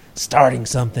like starting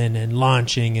something and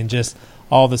launching and just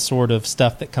all the sort of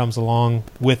stuff that comes along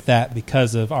with that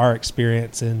because of our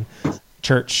experience in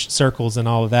church circles and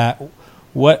all of that.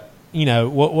 What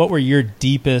were your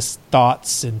deepest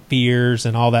thoughts and fears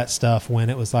and all that stuff when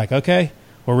it was like, okay,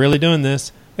 we're really doing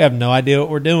this. We have no idea what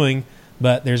we're doing,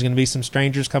 but there's going to be some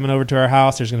strangers coming over to our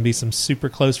house. There's going to be some super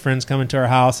close friends coming to our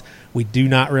house. We do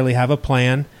not really have a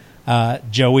plan.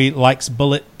 Joey likes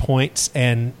bullet points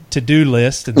and to-do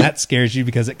lists, and that scares you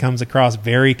because it comes across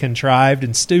very contrived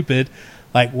and stupid.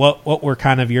 Like, what were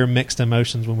kind of your mixed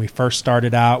emotions when we first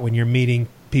started out, when you're meeting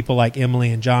people like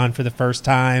Emily and John for the first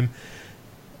time?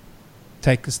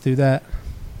 Take us through that.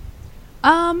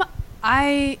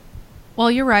 Well,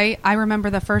 you're right. I remember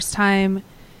the first time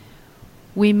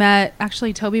we met.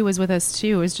 Actually, Toby was with us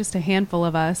too. It was just a handful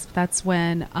of us. That's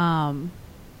when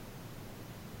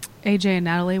AJ and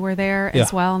Natalie were there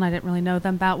as well, and I didn't really know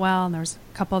them that well. And there was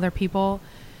a couple other people.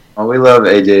 Oh, we love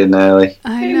AJ and Natalie.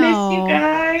 I We know. miss you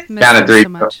guys. Miss Kind them of three. so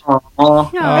much.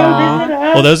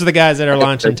 Aw. Well, those are the guys at our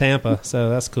lunch in Tampa, so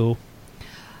that's cool.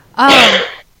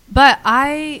 But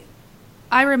I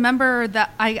remember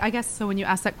that. I guess so. When you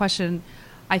ask that question,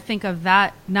 I think of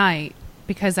that night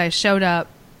because I showed up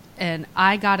and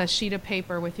I got a sheet of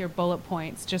paper with your bullet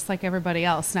points, just like everybody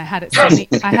else, and I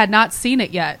had not seen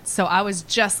it yet, so I was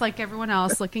just like everyone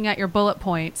else, looking at your bullet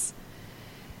points,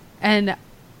 and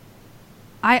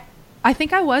I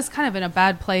think I was kind of in a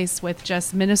bad place with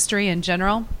just ministry in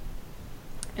general,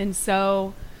 and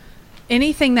so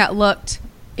anything that looked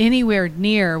anywhere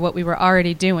near what we were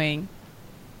already doing,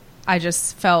 I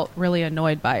just felt really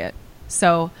annoyed by it.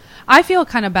 So I feel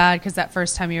kind of bad because that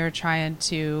first time you were trying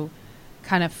to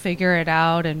kind of figure it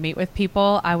out and meet with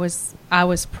people, I was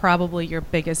probably your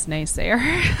biggest naysayer.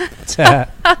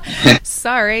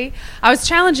 Sorry. I was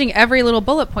challenging every little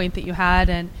bullet point that you had,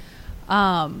 and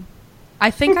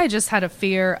I think I just had a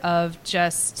fear of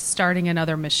just starting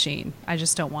another machine. I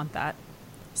just don't want that.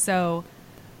 So,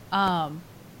 and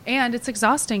it's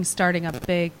exhausting starting a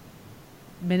big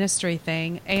ministry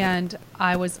thing, and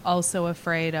I was also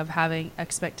afraid of having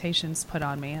expectations put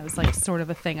on me. It was like sort of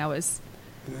a thing I was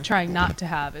trying not to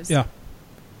have, is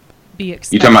be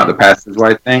expected. You talking about the pastor's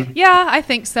wife thing? Yeah, I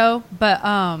think so. But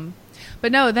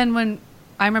no, then when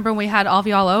I remember when we had all of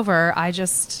y'all over, I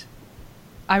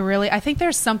think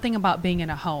there's something about being in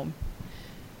a home,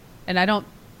 and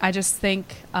I just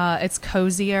think it's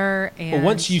cozier. And well,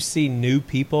 once you see new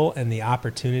people and the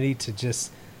opportunity to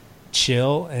just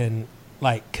chill and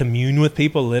like commune with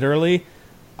people, literally,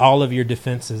 all of your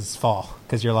defenses fall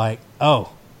because you're like,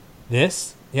 oh,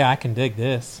 this? Yeah, I can dig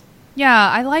this. Yeah,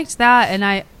 I liked that,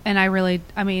 and I really,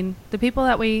 I mean, the people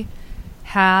that we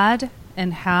had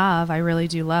and have, I really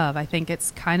do love. I think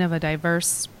it's kind of a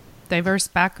diverse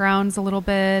backgrounds a little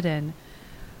bit, and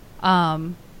I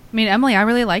mean, Emily, I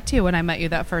really liked you when I met you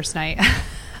that first night.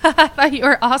 I thought you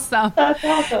were awesome. That's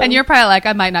awesome. And you're probably like,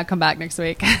 I might not come back next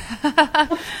week.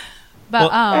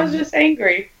 But I was just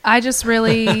angry. I just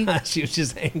really She was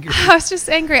just angry. I was just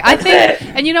angry. I think,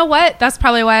 and you know what? That's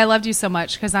probably why I loved you so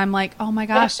much, because I'm like, oh my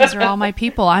gosh, these are all my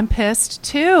people. I'm pissed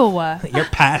too. You're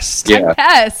past. Yeah. I'm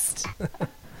pissed.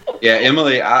 Yeah,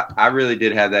 Emily, I really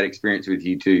did have that experience with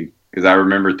you too, because I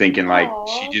remember thinking like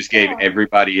she just gave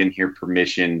everybody in here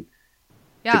permission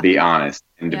to be honest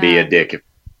and to be a dick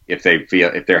if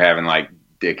they're having like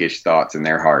dickish thoughts in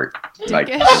their heart. Like,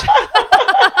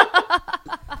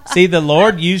 see, the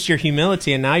Lord used your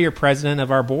humility, and now you're president of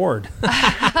our board.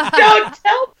 Don't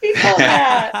tell people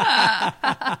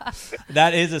that.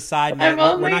 That is a side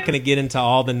note. We're not going to get into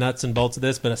all the nuts and bolts of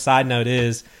this, but a side note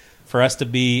is, for us to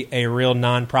be a real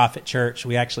nonprofit church,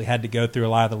 we actually had to go through a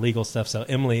lot of the legal stuff. So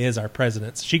Emily is our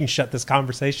president. So she can shut this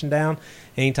conversation down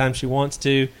anytime she wants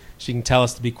to. She can tell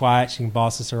us to be quiet. She can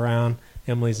boss us around.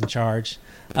 Emily's in charge.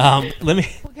 Let me.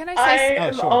 Well, can I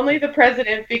am only the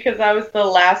president because I was the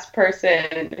last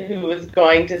person who was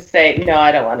going to say, no,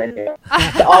 I don't want to do it.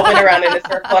 So all went around in a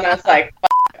circle, and I was like,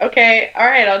 okay, all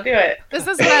right, I'll do it. This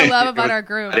is what I love about our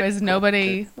group, is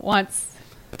nobody wants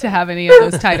to have any of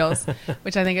those titles,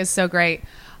 which I think is so great.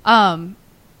 No,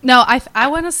 I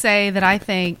want to say that I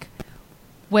think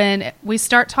when we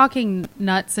start talking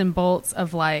nuts and bolts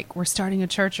of like we're starting a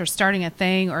church or starting a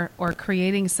thing or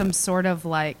creating some sort of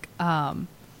like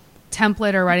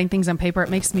template or writing things on paper, it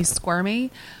makes me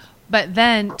squirmy. But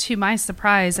then to my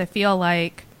surprise, I felt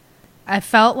like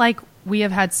we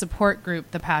have had support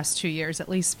group the past 2 years, at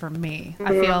least for me. I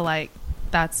feel like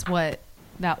that's what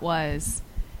that was.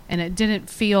 And it didn't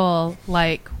feel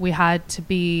like we had to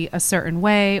be a certain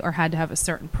way or had to have a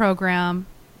certain program.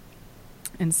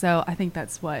 And so I think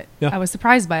that's what I was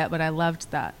surprised by it, but I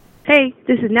loved that. Hey,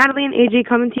 this is Natalie and AJ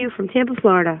coming to you from Tampa,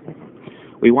 Florida.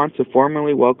 We want to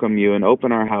formally welcome you and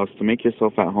open our house to make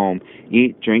yourself at home,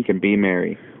 eat, drink, and be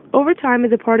merry. Overtime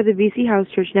is a part of the BC House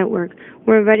Church Network.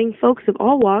 We're inviting folks of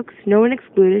all walks, no one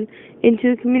excluded,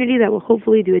 into a community that will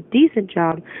hopefully do a decent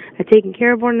job at taking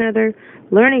care of one another,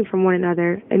 learning from one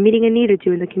another, and meeting a need or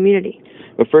two in the community.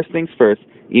 But first things first,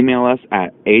 email us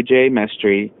at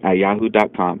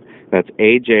ajmestre@yahoo.com. That's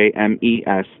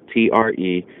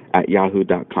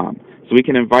AJMESTRE@yahoo.com. So we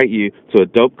can invite you to a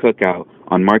dope cookout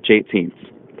on March 18th.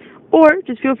 Or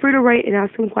just feel free to write and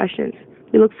ask some questions.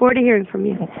 We look forward to hearing from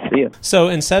you. See ya. So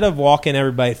instead of walking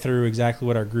everybody through exactly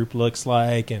what our group looks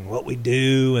like and what we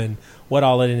do and what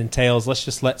all it entails, let's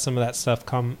just let some of that stuff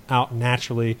come out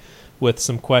naturally with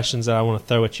some questions that I want to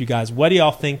throw at you guys. What do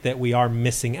y'all think that we are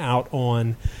missing out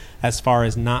on as far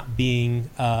as not being,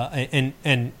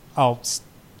 and I'll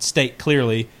state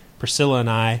clearly, Priscilla and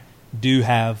I do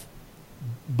have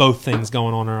both things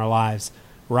going on in our lives.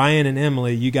 Ryan and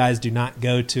Emily, you guys do not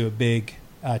go to a big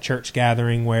church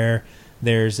gathering where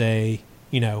there's a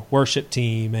worship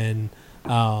team and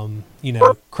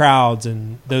crowds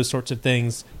and those sorts of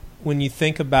things. When you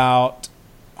think about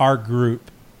our group,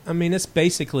 I mean, it's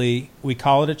basically, we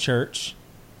call it a church,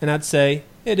 and I'd say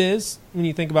it is when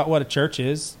you think about what a church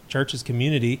is. Church is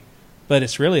community, but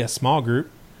it's really a small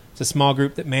group. It's a small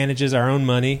group that manages our own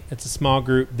money. It's a small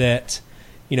group that,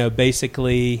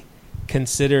 basically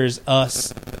considers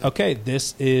us, okay,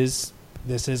 this is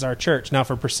our church. Now,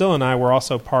 for Priscilla and I, we're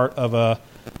also part of a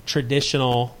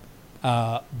traditional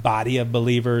body of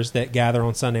believers that gather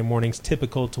on Sunday mornings,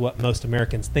 typical to what most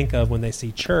Americans think of when they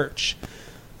see church.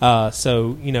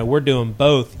 So, we're doing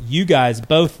both. You guys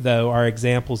both, though, are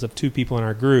examples of two people in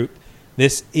our group.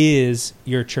 This is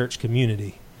your church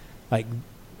community. Like,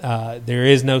 there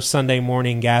is no Sunday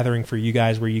morning gathering for you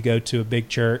guys where you go to a big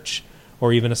church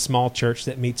or even a small church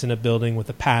that meets in a building with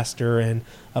a pastor and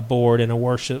a board and a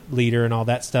worship leader and all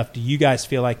that stuff. Do you guys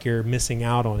feel like you're missing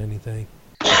out on anything?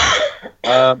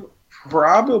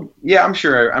 Probably. Yeah, I'm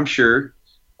sure.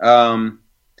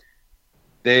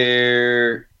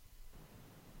 There,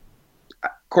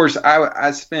 of course,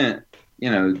 I spent,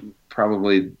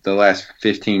 probably the last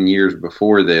 15 years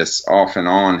before this off and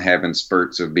on having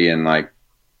spurts of being like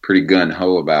pretty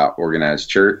gung-ho about organized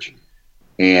church.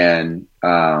 And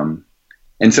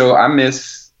so I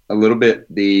miss a little bit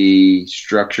the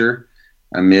structure.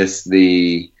 I miss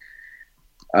the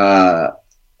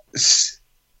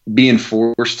being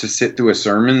forced to sit through a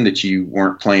sermon that you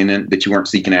weren't planning, that you weren't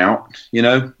seeking out.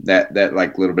 That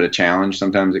like little bit of challenge.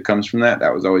 Sometimes it comes from that.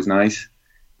 That was always nice.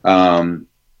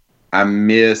 I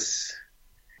miss.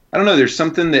 I don't know. There's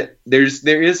something that there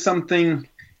is something.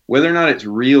 Whether or not it's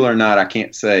real or not, I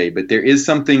can't say. But there is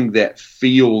something that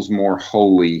feels more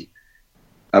holy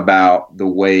about the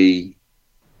way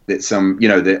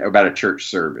that about a church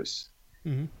service.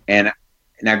 Mm-hmm. And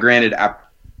now, granted,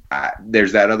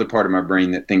 there's that other part of my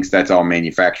brain that thinks that's all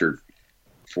manufactured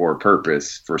for a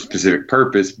specific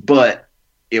purpose, but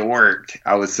it worked.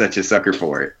 I was such a sucker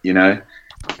for it,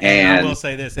 And I will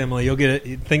say this, Emily, you'll get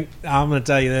it. I'm going to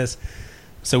tell you this.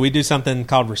 So we do something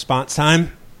called response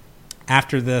time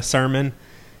after the sermon.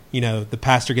 The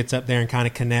pastor gets up there and kind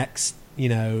of connects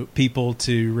people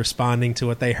to responding to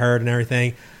what they heard and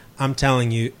everything. I'm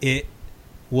telling you, it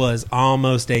was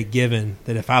almost a given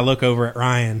that if I look over at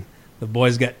Ryan, the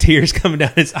boy's got tears coming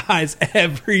down his eyes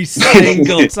every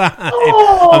single time.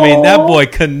 I mean, that boy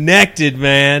connected,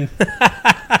 man.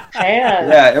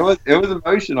 Yeah, it was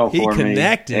emotional for me. He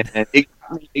connected. And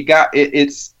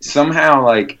it's somehow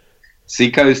like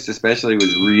Seacoast especially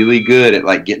was really good at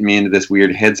like getting me into this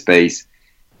weird headspace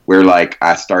where like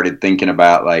I started thinking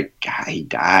about like, God, he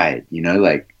died,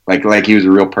 like he was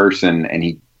a real person, and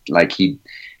he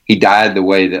died the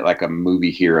way that like a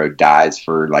movie hero dies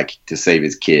for like to save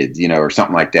his kids, or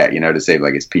something like that, to save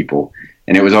like his people.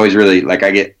 And it was always really like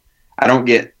I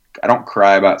don't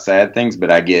cry about sad things,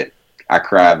 but I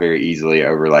cry very easily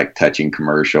over like touching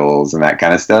commercials and that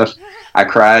kind of stuff. I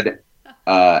cried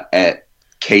at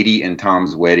Katie and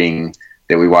Tom's wedding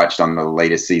that we watched on the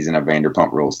latest season of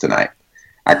Vanderpump Rules tonight.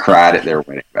 I cried at their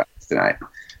wedding vows tonight.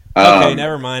 Okay,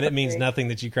 never mind. It means nothing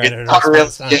that you cried at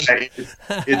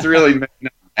it's really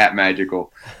not that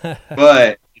magical,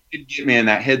 but it did get me in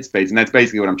that headspace, and that's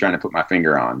basically what I'm trying to put my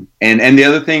finger on. And the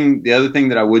other thing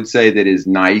that I would say that is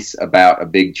nice about a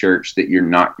big church that you're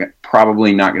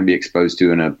probably not going to be exposed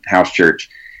to in a house church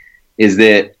is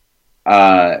that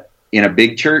in a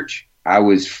big church, I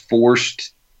was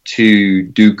forced to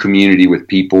do community with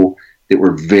people that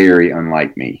were very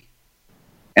unlike me.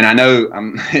 And I know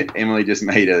Emily just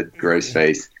made a gross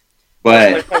face,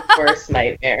 but that's my worst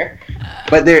nightmare.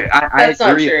 But that's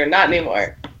not true. Not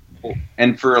anymore.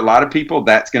 And for a lot of people,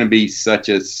 that's going to be such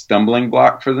a stumbling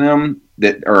block for them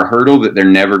or a hurdle that they're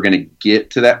never going to get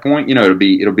to that point. You know, it'll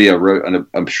be an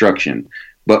obstruction.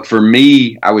 But for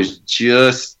me, I was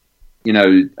just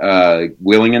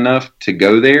willing enough to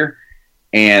go there.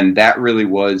 And that really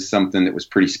was something that was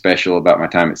pretty special about my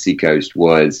time at Seacoast,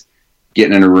 was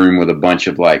getting in a room with a bunch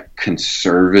of like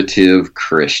conservative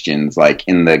Christians, like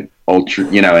in the ultra,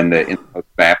 in the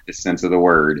Baptist sense of the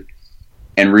word,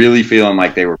 and really feeling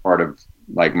like they were part of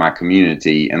like my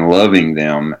community and loving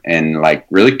them and like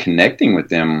really connecting with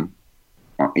them,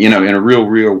 in a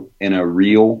real,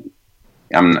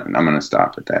 I'm going to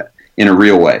stop at that, in a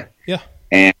real way. Yeah.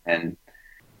 And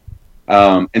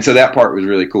so that part was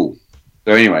really cool.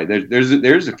 So anyway, there's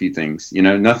a few things,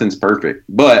 nothing's perfect,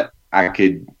 but I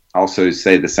could also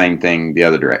say the same thing the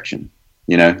other direction,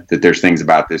 that there's things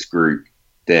about this group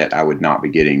that I would not be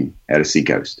getting at a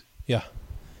Seacoast. Yeah.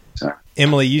 So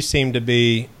Emily, you seem to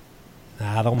be,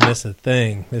 I don't miss a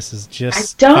thing. This is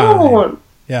just I don't. Fine.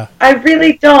 Yeah. I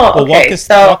really don't. Well, okay,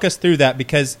 walk us through that,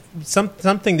 because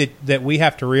something that we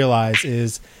have to realize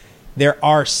is there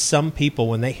are some people,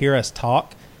 when they hear us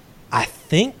talk, I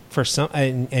think for some,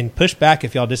 and push back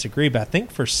if y'all disagree, but I think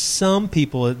for some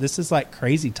people, this is like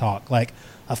crazy talk. Like,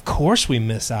 of course we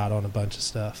miss out on a bunch of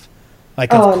stuff.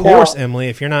 Like, of course, no. Emily,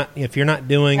 if you're not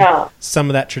doing some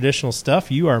of that traditional stuff,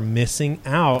 you are missing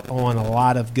out on a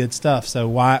lot of good stuff. So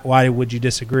why would you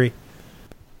disagree?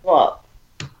 Well,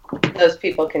 those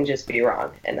people can just be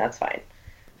wrong, and that's fine.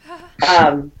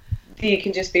 You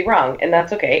can just be wrong, and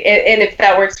that's okay. And if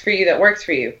that works for you, that works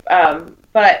for you.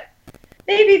 But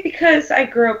maybe because I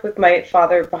grew up with my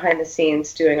father behind the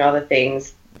scenes doing all the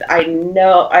things, I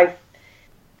know I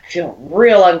feel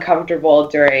real uncomfortable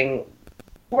during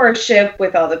worship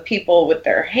with all the people with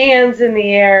their hands in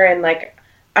the air, and like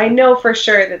I know for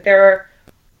sure that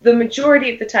the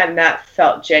majority of the time that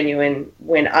felt genuine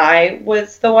when I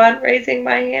was the one raising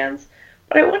my hands,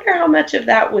 but I wonder how much of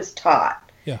that was taught.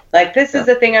 Yeah. Like, this is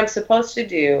the thing I'm supposed to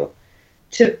do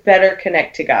to better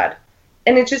connect to God,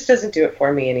 and it just doesn't do it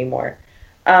for me anymore.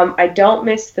 I don't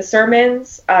miss the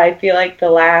sermons. I feel like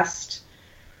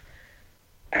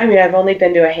I've only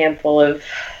been to a handful of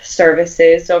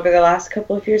services over the last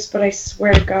couple of years, but I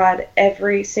swear to God,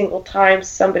 every single time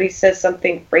somebody says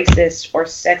something racist or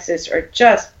sexist or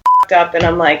just f***ed up, and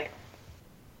I'm like,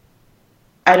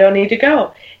 I don't need to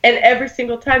go. And every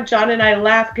single time John and I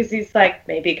laugh because he's like,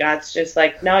 maybe God's just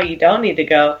like, no, you don't need to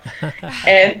go.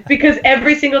 And because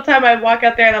every single time I walk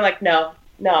out there and I'm like, no,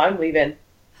 I'm leaving.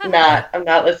 I'm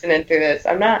not listening through this.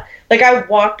 I'm not. Like, I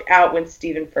walked out when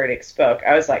Stephen Furtick spoke.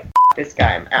 I was like, this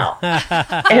guy, I'm out.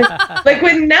 And like,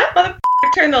 when that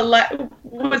motherfucker turned the left,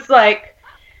 was like,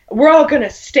 we're all going to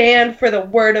stand for the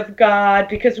word of God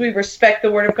because we respect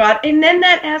the word of God. And then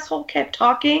that asshole kept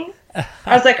talking.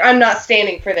 I was like, I'm not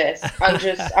standing for this. I'm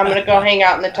going to go hang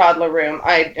out in the toddler room.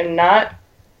 I'm not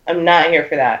here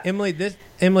for that. Emily,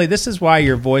 this is why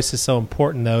your voice is so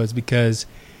important, though, is because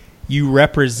you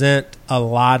represent a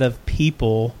lot of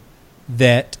people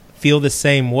that feel the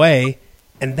same way,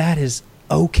 and that is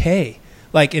okay.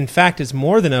 Like, in fact, it's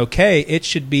more than okay. It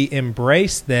should be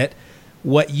embraced that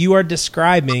what you are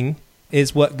describing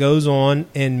is what goes on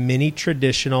in many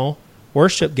traditional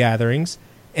worship gatherings.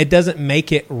 It doesn't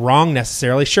make it wrong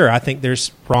necessarily. Sure, I think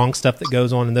there's wrong stuff that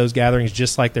goes on in those gatherings,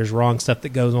 just like there's wrong stuff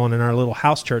that goes on in our little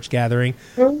house church gathering.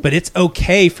 Mm-hmm. But it's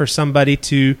okay for somebody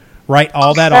to write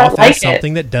all that off as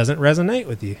something that doesn't resonate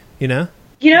with you,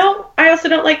 I also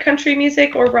don't like country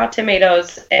music or raw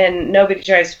tomatoes, and nobody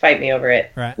tries to fight me over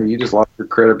it. Right. You just lost your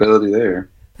credibility there.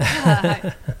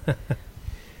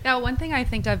 Now, one thing I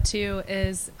think of, too,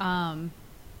 is when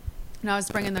I was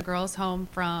bringing the girls home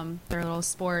from their little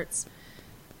sports,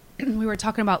 we were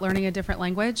talking about learning a different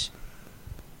language.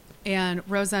 And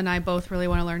Rosa and I both really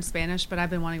want to learn Spanish, but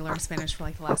I've been wanting to learn Spanish for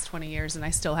like the last 20 years, and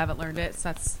I still haven't learned it.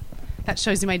 So that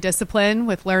shows you my discipline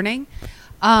with learning.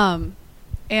 And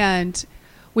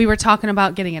we were talking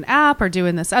about getting an app or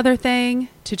doing this other thing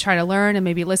to try to learn and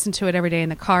maybe listen to it every day in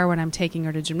the car when I'm taking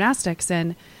her to gymnastics.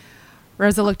 And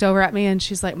Rosa looked over at me and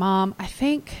she's like, Mom, I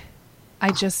think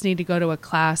I just need to go to a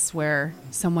class where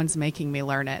someone's making me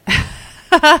learn it.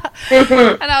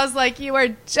 And I was like, you are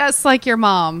just like your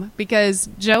mom, because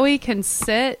Joey can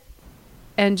sit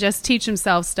and just teach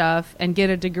himself stuff and get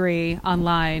a degree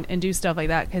online and do stuff like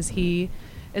that because he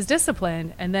is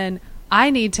disciplined. And then I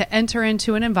need to enter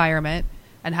into an environment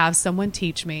and have someone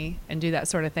teach me and do that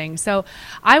sort of thing. So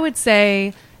I would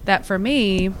say that for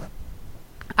me,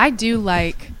 I do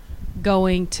like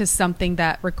going to something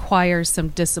that requires some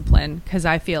discipline because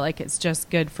I feel like it's just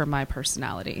good for my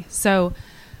personality. So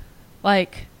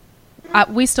like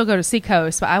we still go to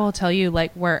Seacoast, but I will tell you,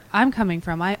 like, where I'm coming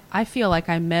from, I feel like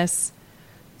I miss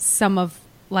some of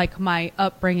like my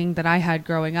upbringing that I had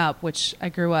growing up, which I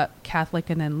grew up Catholic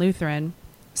and then Lutheran.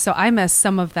 So I miss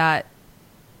some of that,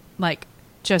 like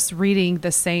just reading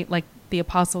the same, like the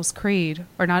Apostles' Creed,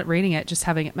 or not reading it, just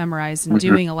having it memorized and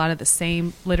doing a lot of the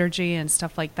same liturgy and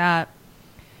stuff like that.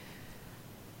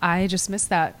 I just miss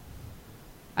that.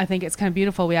 I think it's kind of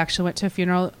beautiful. We actually went to a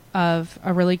funeral of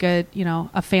a really good,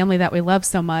 a family that we love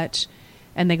so much,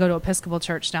 and they go to Episcopal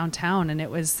Church downtown.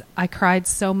 And I cried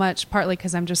so much, partly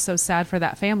because I'm just so sad for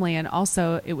that family. And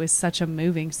also it was such a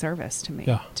moving service to me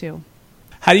too.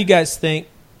 How do you guys think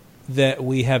that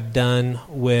we have done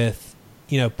with,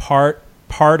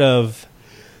 part of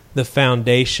the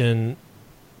foundation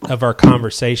of our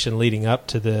conversation leading up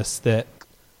to this, that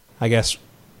I guess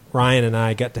Ryan and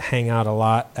I got to hang out a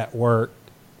lot at work.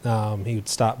 He would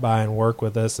stop by and work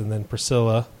with us, and then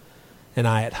Priscilla and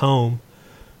I at home.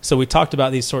 So we talked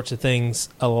about these sorts of things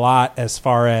a lot, as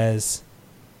far as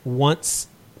once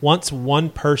one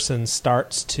person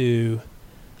starts to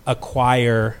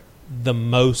acquire the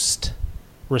most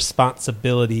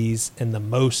responsibilities and the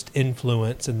most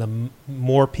influence and the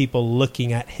more people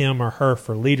looking at him or her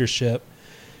for leadership,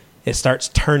 it starts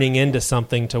turning into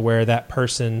something to where that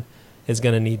person is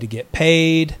going to need to get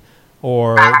paid,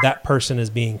 or that person is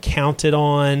being counted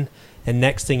on. And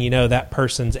next thing you know, that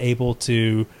person's able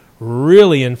to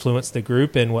really influence the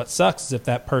group. And what sucks is if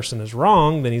that person is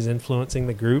wrong, then he's influencing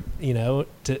the group,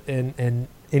 in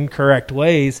incorrect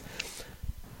ways.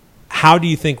 How do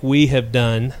you think we have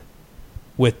done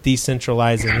with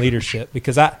decentralizing leadership?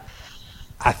 Because I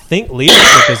think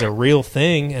leadership is a real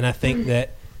thing, and I think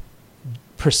that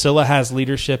Priscilla has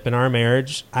leadership in our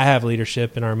marriage. I have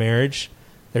leadership in our marriage.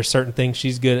 There's certain things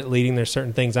she's good at leading. There's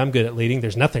certain things I'm good at leading.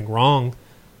 There's nothing wrong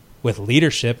with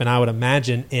leadership, and I would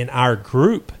imagine in our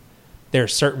group there are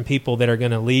certain people that are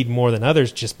going to lead more than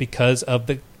others just because of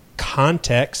the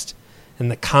context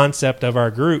and the concept of our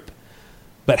group.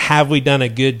 But have we done a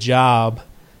good job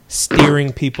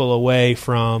steering people away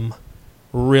from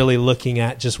really looking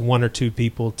at just one or two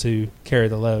people to carry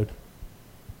the load?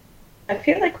 I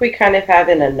feel like we kind of have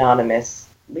an anonymous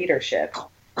leadership.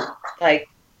 Like,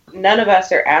 none of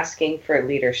us are asking for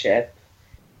leadership.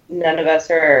 None of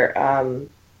us are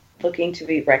looking to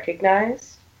be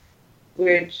recognized.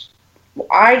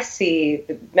 I see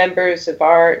the members of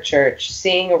our church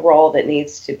seeing a role that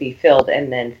needs to be filled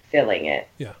and then filling it.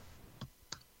 Yeah.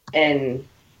 And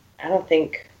I don't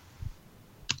think...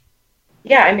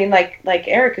 Yeah, I mean, like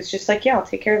Eric is just like, I'll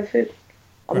take care of the food.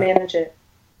 I'll manage it.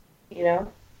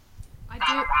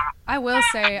 I will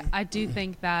say, I do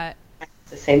think that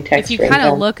the same text. If you kind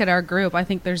of look at our group, I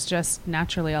think there's just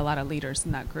naturally a lot of leaders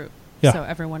in that group. Yeah. So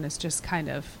everyone is just kind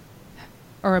of,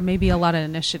 or maybe a lot of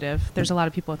initiative. There's a lot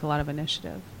of people with a lot of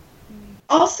initiative.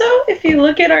 Also, if you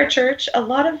look at our church, a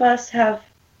lot of us have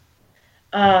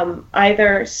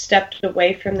either stepped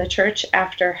away from the church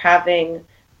after having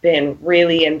been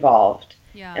really involved.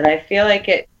 Yeah. And I feel like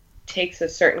it takes a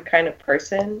certain kind of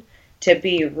person to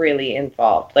be really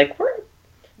involved. Like, we're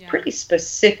a pretty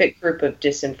specific group of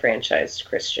disenfranchised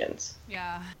Christians.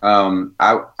 Yeah.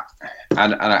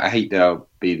 I hate to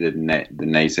be the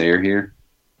naysayer here,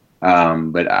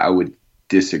 but I would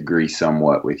disagree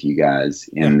somewhat with you guys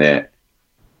in that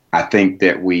I think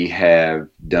that we have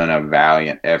done a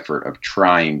valiant effort of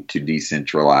trying to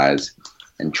decentralize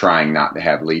and trying not to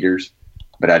have leaders.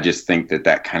 But I just think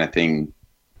that kind of thing,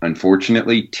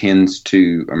 unfortunately, tends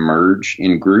to emerge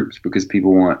in groups because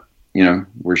people want,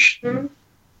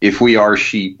 if we are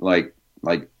sheep, like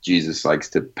Jesus likes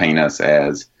to paint us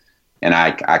as, and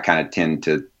I kind of tend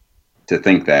to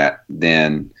think that,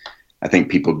 then I think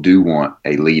people do want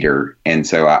a leader. And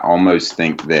so I almost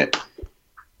think that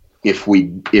if we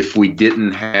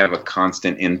didn't have a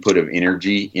constant input of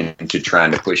energy into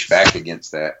trying to push back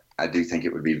against that, I do think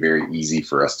it would be very easy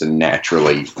for us to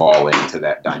naturally fall into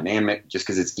that dynamic just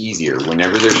because it's easier.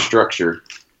 Whenever there's structure,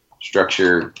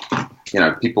 structure,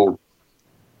 people,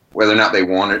 whether or not they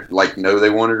want it, know they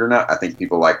want it or not, I think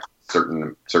people like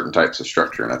certain types of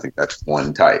structure, and I think that's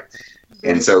one type.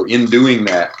 And so in doing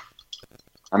that,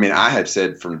 I mean, I have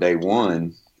said from day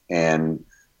one, and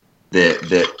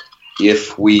that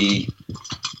if we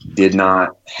did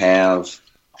not have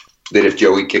that, if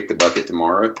Joey kicked the bucket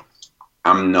tomorrow,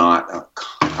 I'm not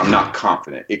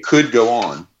confident. It could go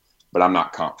on, but I'm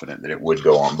not confident that it would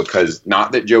go on, because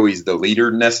not that Joey's the leader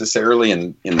necessarily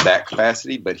in that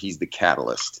capacity, but he's the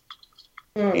catalyst.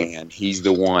 And he's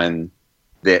the one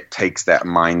that takes that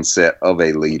mindset of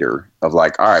a leader of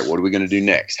like, all right, what are we going to do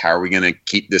next? How are we going to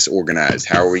keep this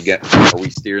organized? Are we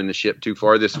steering the ship too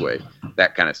far this way?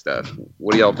 That kind of stuff.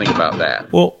 What do y'all think about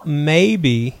that? Well,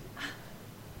 maybe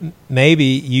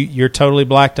you're totally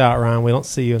blacked out, Ryan. We don't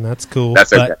see you, and that's cool.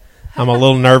 That's okay. But I'm a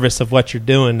little nervous of what you're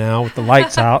doing now with the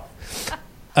lights out.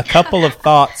 A couple of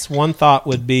thoughts. One thought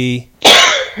would be,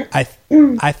 I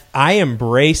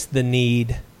embrace the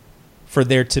need for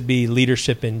there to be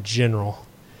leadership in general,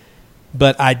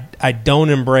 but I don't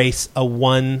embrace a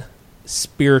one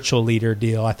spiritual leader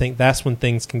deal. I think that's when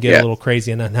things can get a little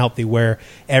crazy and unhealthy, where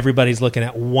everybody's looking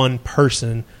at one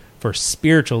person for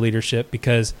spiritual leadership,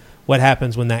 because what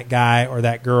happens when that guy or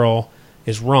that girl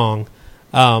is wrong?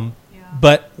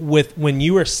 But when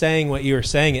you were saying what you were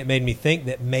saying, it made me think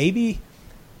that maybe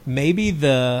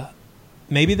the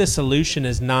solution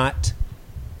is not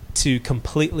to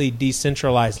completely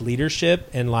decentralize leadership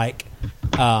and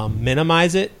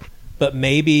minimize it, but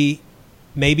maybe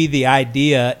the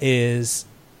idea is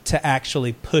to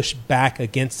actually push back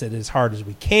against it as hard as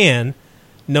we can,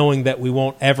 knowing that we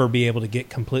won't ever be able to get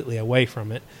completely away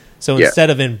from it. So instead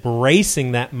of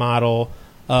embracing that model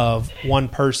of one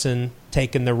person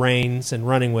taking the reins and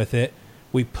running with it,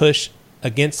 we push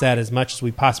against that as much as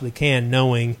we possibly can,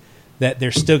 knowing that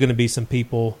there's still going to be some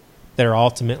people that are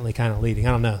ultimately kind of leading.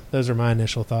 I don't know. Those are my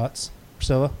initial thoughts.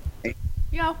 Priscilla?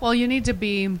 Yeah, well, you need to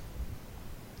be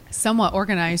somewhat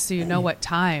organized so you know what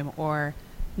time, or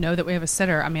know that we have a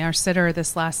sitter. I mean, our sitter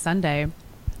this last Sunday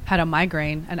had a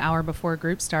migraine an hour before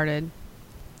group started.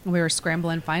 We were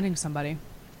scrambling finding somebody.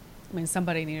 I mean,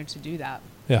 somebody needed to do that.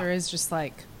 Yeah. There is just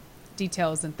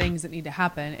details and things that need to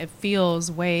happen. It feels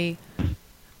way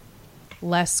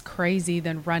less crazy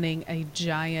than running a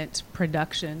giant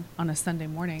production on a Sunday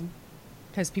morning,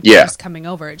 because people are just coming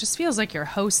over. It just feels like you're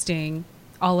hosting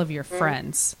all of your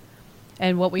friends.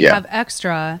 And what we have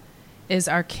extra is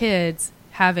our kids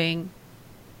having,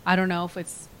 I don't know if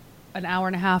it's an hour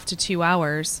and a half to 2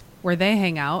 hours where they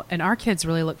hang out, and our kids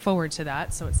really look forward to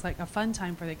that. So it's like a fun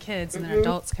time for the kids, and then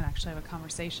adults can actually have a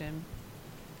conversation.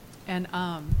 And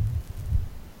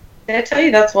did I tell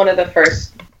you that's one of the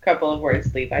first couple of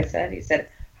words Levi said? He said,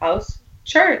 house,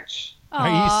 church. Are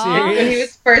you serious? When he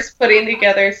was first putting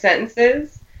together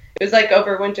sentences, it was like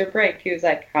over winter break. He was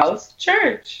like, house,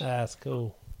 church. That's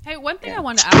cool. Hey, one thing I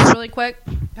wanted to ask really quick,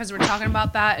 because we're talking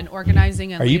about that and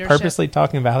organizing and leadership. Are you purposely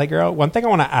talking Valley Girl? One thing I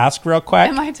want to ask real quick.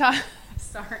 Am I talking?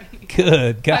 Sorry.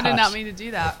 Good gosh. I did not mean to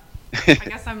do that. I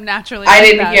guess I'm naturally. I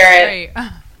didn't hear it. Great.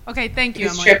 Okay, thank you,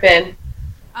 He's Emily. tripping.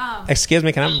 Excuse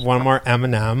me, can I have one more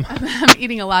M&M? I'm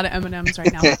eating a lot of M&Ms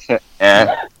right now.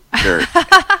 Yeah, sure.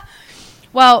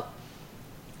 Well,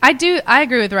 I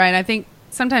agree with Ryan. I think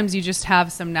sometimes you just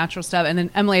have some natural stuff. And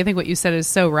then, Emily, I think what you said is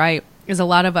so right, is a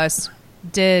lot of us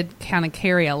did kind of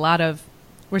carry a lot of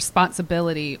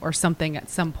responsibility or something at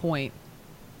some point.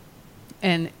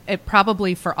 And it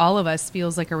probably, for all of us,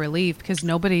 feels like a relief, because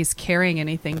nobody's carrying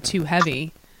anything too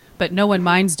heavy, but no one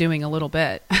minds doing a little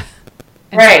bit.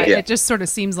 And right. So it just sort of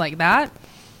seems like that.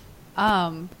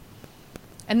 And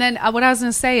then what I was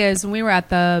going to say is, when we were at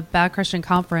the Bad Christian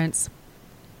Conference,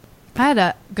 I had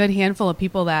a good handful of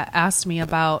people that asked me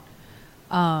about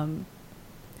how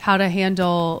to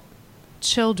handle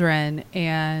children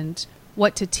and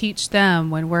what to teach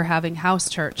them when we're having house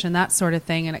church and that sort of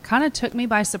thing. And it kind of took me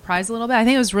by surprise a little bit. I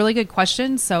think it was a really good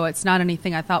question, so it's not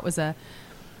anything I thought was a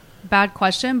bad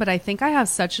question, but I think I have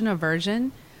such an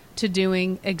aversion to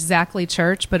doing exactly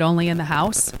church, but only in the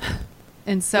house.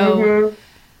 And so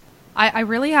I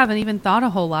really haven't even thought a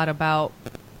whole lot about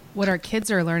what our kids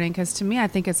are learning, because to me, I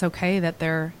think it's okay that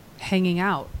they're hanging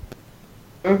out.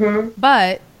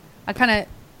 But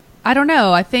I don't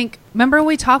know. I think, remember when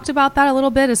we talked about that a little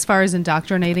bit as far as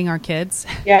indoctrinating our kids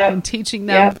and teaching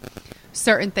them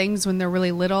certain things when they're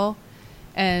really little?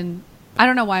 And I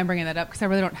don't know why I'm bringing that up, because I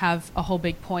really don't have a whole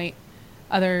big point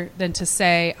other than to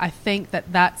say I think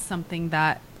that that's something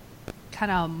that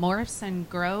kind of morphs and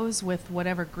grows with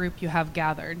whatever group you have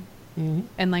gathered.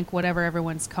 And like whatever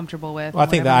everyone's comfortable with. Well, I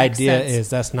think the idea is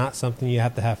that's not something you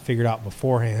have to have figured out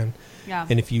beforehand. Yeah.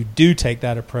 And if you do take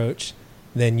that approach,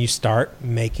 then you start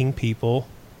making people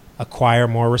acquire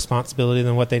more responsibility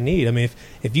than what they need. I mean,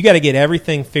 if you got to get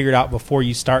everything figured out before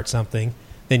you start something,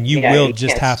 then you will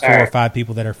just have 4 or 5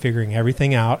 people that are figuring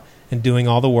everything out and doing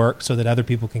all the work so that other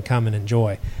people can come and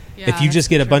enjoy. Yeah, if you just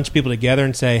get a bunch of people together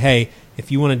and say, hey,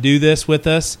 if you want to do this with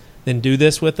us, then do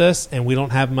this with us, and we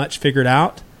don't have much figured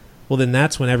out, well, then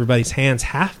that's when everybody's hands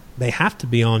have to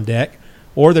be on deck,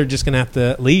 or they're just going to have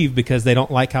to leave because they don't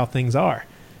like how things are.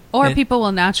 Or people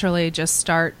will naturally just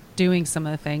start doing some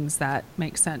of the things that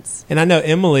make sense. And I know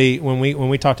Emily, when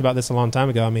we talked about this a long time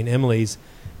ago, I mean, Emily's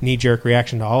knee-jerk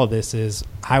reaction to all of this is,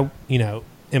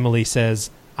 Emily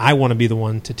says, I want to be the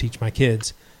one to teach my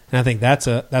kids. And I think that's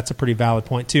a pretty valid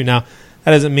point too. Now,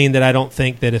 that doesn't mean that I don't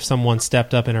think that if someone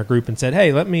stepped up in our group and said,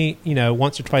 hey, let me,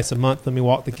 once or twice a month, let me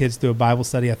walk the kids through a Bible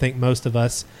study, I think most of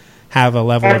us have a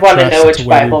level of trust to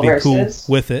where we'd be cool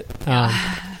with it.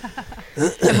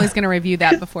 Emily's going to review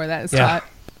that before that is taught.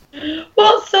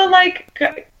 Well, so like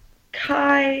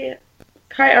Kai,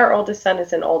 our oldest son,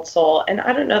 is an old soul, and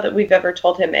I don't know that we've ever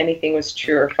told him anything was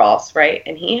true or false, right?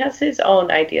 And he has his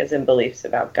own ideas and beliefs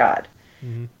about God.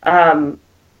 Mm-hmm.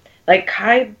 Like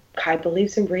Kai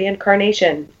believes in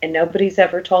reincarnation, and nobody's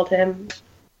ever told him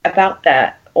about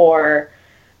that, or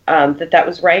that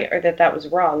was right or that was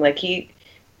wrong. Like he,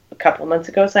 a couple of months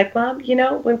ago, was like, Mom,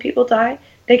 when people die,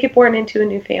 they get born into a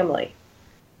new family.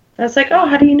 I was like, oh,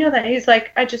 how do you know that? He's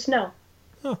like, I just know.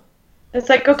 Huh. It's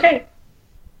like, okay.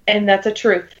 And that's a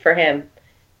truth for him.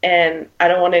 And I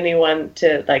don't want anyone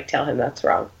to tell him that's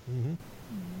wrong. Mm-hmm.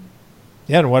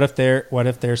 Yeah, and what if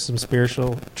there's some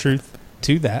spiritual truth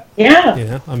to that?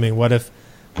 Yeah. I mean, what if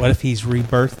he's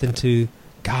rebirthed into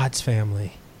God's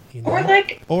family?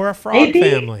 Or a frog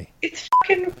family. It's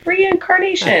fucking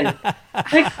reincarnation.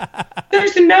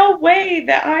 There's no way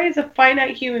that I, as a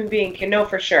finite human being, can know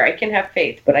for sure. I can have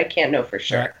faith, but I can't know for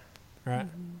sure. Right.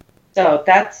 So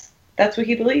that's what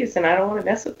he believes, and I don't want to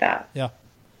mess with that. Yeah.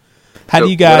 How do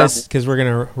you guys, because we're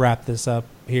going to wrap this up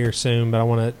here soon, but I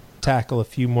want to tackle a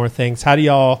few more things. How do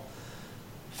y'all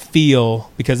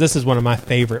feel, because this is one of my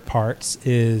favorite parts,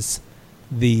 is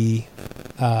the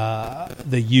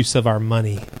use of our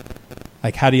money.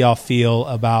 Like, how do y'all feel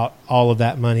about all of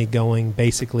that money going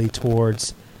basically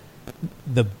towards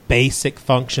the basic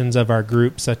functions of our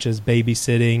group, such as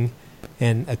babysitting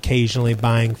and occasionally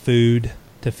buying food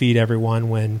to feed everyone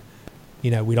when,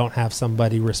 we don't have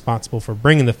somebody responsible for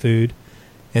bringing the food.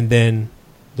 And then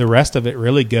the rest of it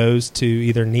really goes to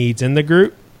either needs in the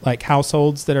group, like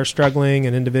households that are struggling,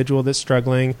 an individual that's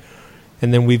struggling.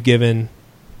 And then we've given,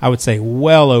 I would say,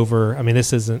 well over, I mean,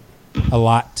 this isn't a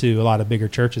lot to a lot of bigger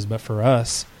churches, but for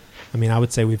us, I mean, I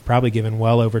would say we've probably given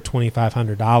well over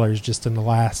 $2,500 just in the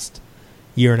last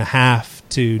year and a half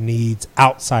to needs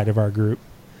outside of our group.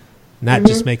 And that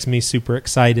just makes me super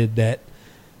excited that,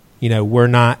 we're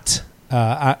not,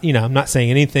 I'm not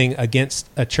saying anything against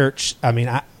a church. I mean,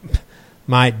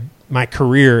 my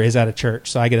career is at a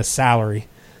church, so I get a salary.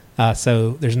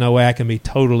 So there's no way I can be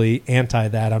totally anti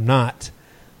that. I'm not.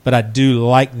 But I do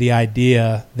like the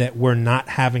idea that we're not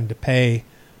having to pay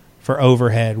for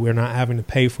overhead. We're not having to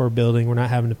pay for a building. We're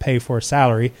not having to pay for a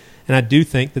salary. And I do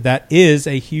think that is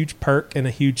a huge perk and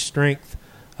a huge strength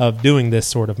of doing this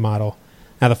sort of model.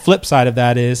 Now, the flip side of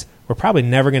that is we're probably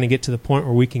never going to get to the point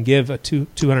where we can give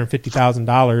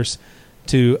 $250,000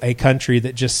 to a country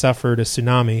that just suffered a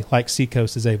tsunami like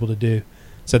Seacoast is able to do.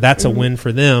 So that's a win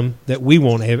for them that we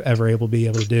won't ever be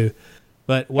able to do.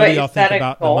 But what do y'all think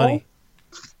about the money?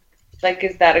 Like,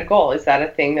 is that a goal? Is that a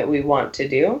thing that we want to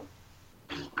do?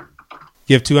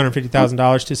 Give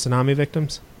 $250,000 to tsunami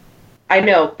victims? I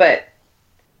know, but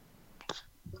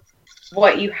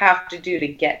what you have to do to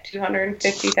get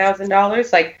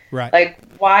 $250,000? Like,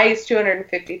 why is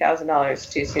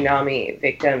 $250,000 to tsunami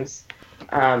victims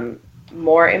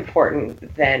more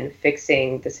important than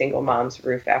fixing the single mom's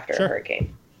roof after a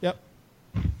hurricane? Yep.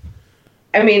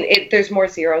 I mean, there's more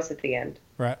zeros at the end.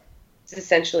 Right. It's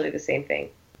essentially the same thing.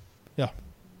 Yeah.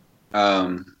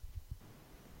 I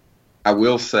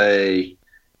will say,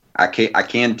 I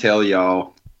can tell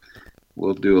y'all,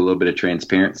 we'll do a little bit of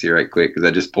transparency right quick, because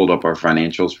I just pulled up our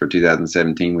financials for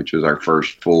 2017, which was our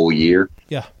first full year.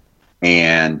 Yeah.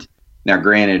 And now,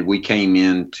 granted, we came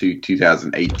into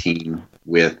 2018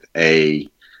 with a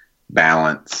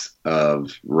balance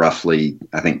of roughly,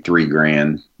 I think,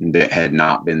 $3,000 that had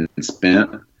not been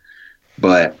spent.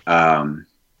 But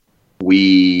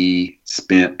we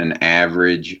spent an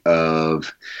average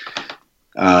of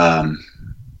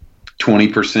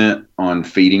 20% on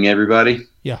feeding everybody.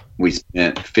 Yeah. We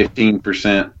spent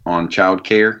 15% on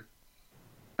childcare,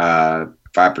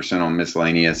 5% on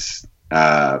miscellaneous,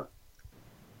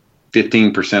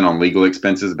 15% on legal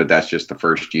expenses, but that's just the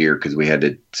first year because we had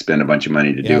to spend a bunch of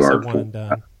money to do so one and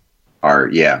done.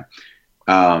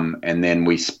 And then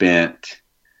we spent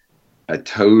a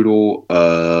total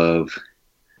of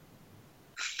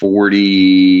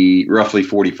roughly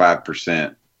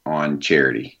 45% on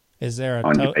charity. Is there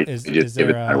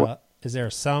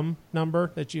a sum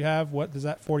number that you have? What does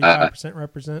that 45%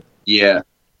 represent? Yeah.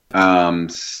 Tell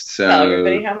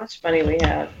everybody how much money we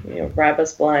have. Grab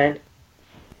us blind.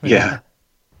 Yeah.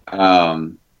 I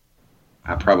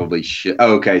probably should.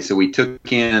 Oh, okay. So we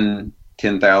took in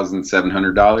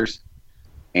 $10,700,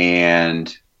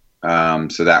 and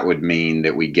so that would mean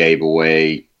that we gave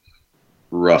away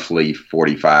roughly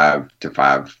 $45,000 to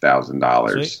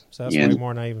 $5,000. So that's way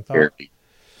more than I even thought. Charity.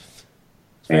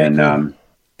 And cool.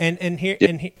 and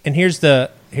here's the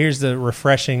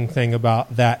refreshing thing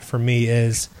about that for me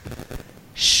is,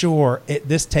 sure,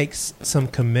 this takes some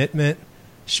commitment.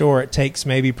 Sure, it takes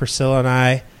maybe Priscilla and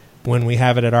I, when we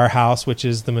have it at our house, which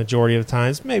is the majority of the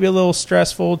times, maybe a little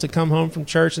stressful to come home from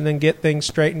church and then get things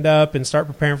straightened up and start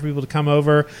preparing for people to come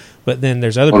over. But then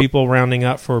there's other people rounding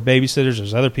up for babysitters.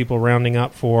 There's other people rounding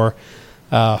up for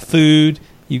food.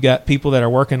 You got people that are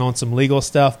working on some legal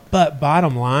stuff. But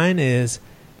bottom line is,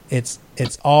 it's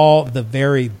all the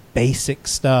very basic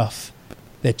stuff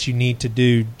that you need to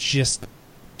do just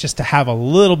to have a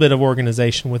little bit of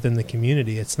organization within the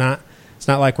community. It's not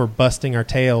like we're busting our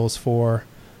tails for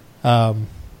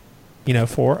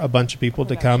for a bunch of people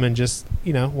to come and just,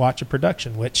 watch a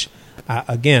production, which,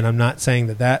 again, I'm not saying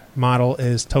that model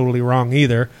is totally wrong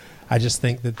either. I just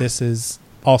think that this is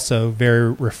also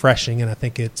very refreshing, and I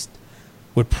think it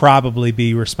would probably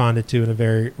be responded to in a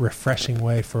very refreshing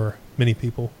way for many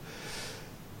people.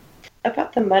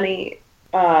 About the money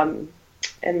and,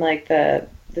 the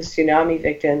tsunami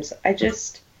victims, I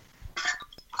just,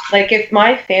 if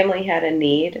my family had a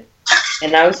need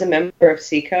and I was a member of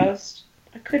Seacoast,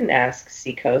 I couldn't ask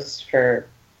Seacoast for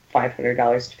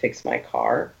 $500 to fix my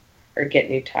car or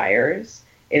get new tires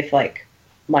if,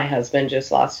 my husband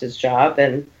just lost his job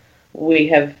and we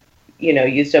have,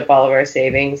 used up all of our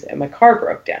savings and my car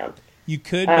broke down. You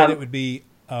could, but it would be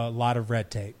a lot of red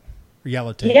tape.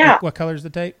 Yellow tape. Yeah. What color is the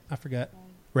tape? I forgot.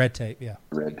 Red tape, yeah.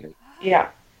 Red tape. Yeah.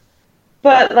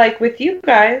 But, with you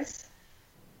guys,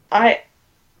 I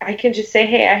can just say,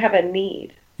 hey, I have a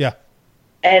need. Yeah.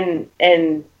 And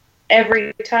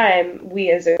every time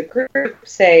we as a group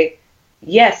say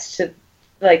yes to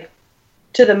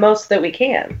the most that we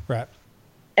can. Right.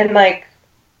 And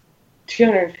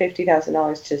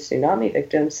 $250,000 to tsunami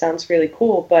victims sounds really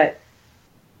cool, but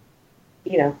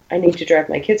I need to drive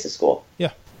my kids to school.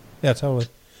 Yeah. Yeah, totally.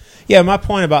 Yeah, my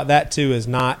point about that too is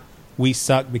not we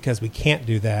suck because we can't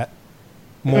do that.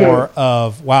 More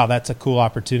of, wow, that's a cool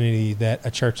opportunity that a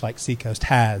church like Seacoast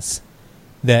has.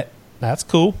 That's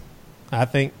cool. I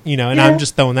think, I'm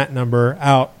just throwing that number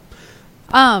out.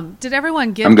 Did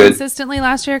everyone give consistently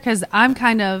last year? Because I'm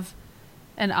kind of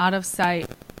an out of sight,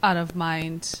 out of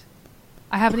mind.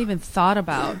 I haven't even thought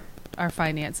about our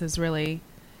finances really.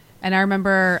 And I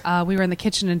remember we were in the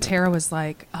kitchen and Tara was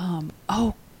like,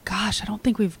 oh gosh, I don't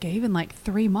think we've gave in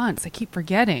 3 months. I keep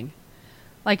forgetting.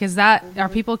 Are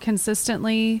people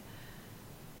consistently?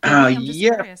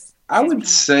 Yeah, I would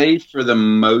say for the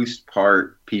most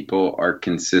part, people are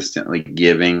consistently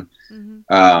giving.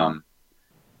 Mm-hmm.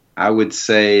 I would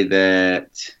say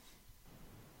that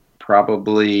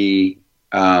probably,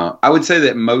 I would say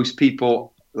that most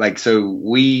people, so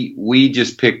we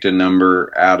just picked a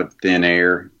number out of thin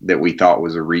air that we thought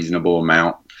was a reasonable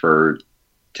amount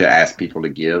to ask people to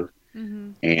give.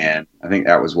 Mm-hmm. And I think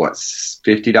that was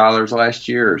 $50 last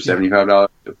year or $75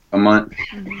 a month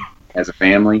as a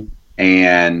family.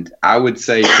 And I would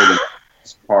say for the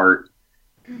most part,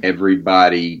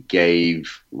 everybody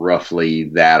gave roughly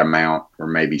that amount or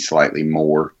maybe slightly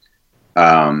more.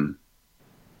 And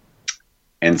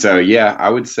so, I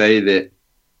would say that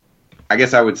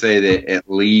at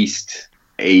least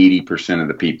 80% of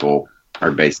the people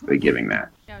are basically giving that.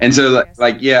 And so,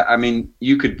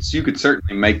 you could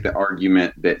certainly make the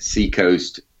argument that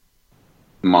Seacoast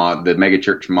the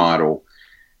megachurch model,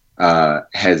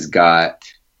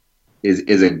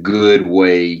 is a good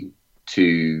way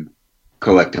to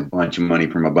collect a bunch of money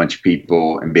from a bunch of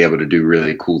people and be able to do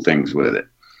really cool things with it.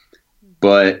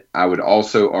 But I would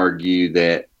also argue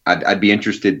that I'd be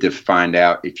interested to find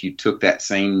out if you took that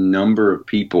same number of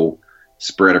people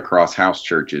spread across house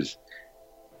churches.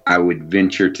 I would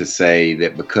venture to say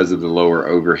that because of the lower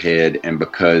overhead and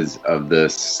because of the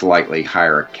slightly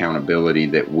higher accountability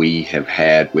that we have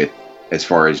had with, as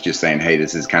far as just saying, hey,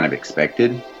 this is kind of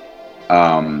expected,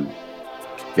 that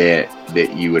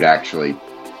you would actually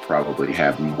probably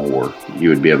have more. You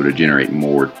would be able to generate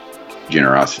more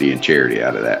generosity and charity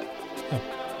out of that.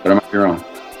 But I might be wrong.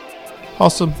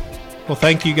 Awesome. Well,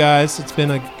 thank you guys. It's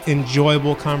been an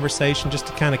enjoyable conversation just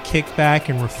to kind of kick back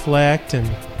and reflect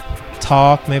and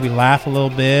talk, maybe laugh a little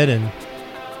bit, and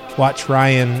watch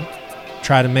Ryan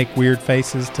try to make weird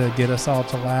faces to get us all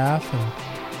to laugh.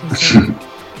 And it's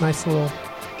a nice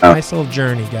little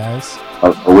journey, guys.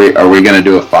 Are we going to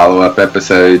do a follow-up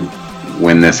episode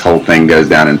when this whole thing goes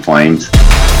down in flames?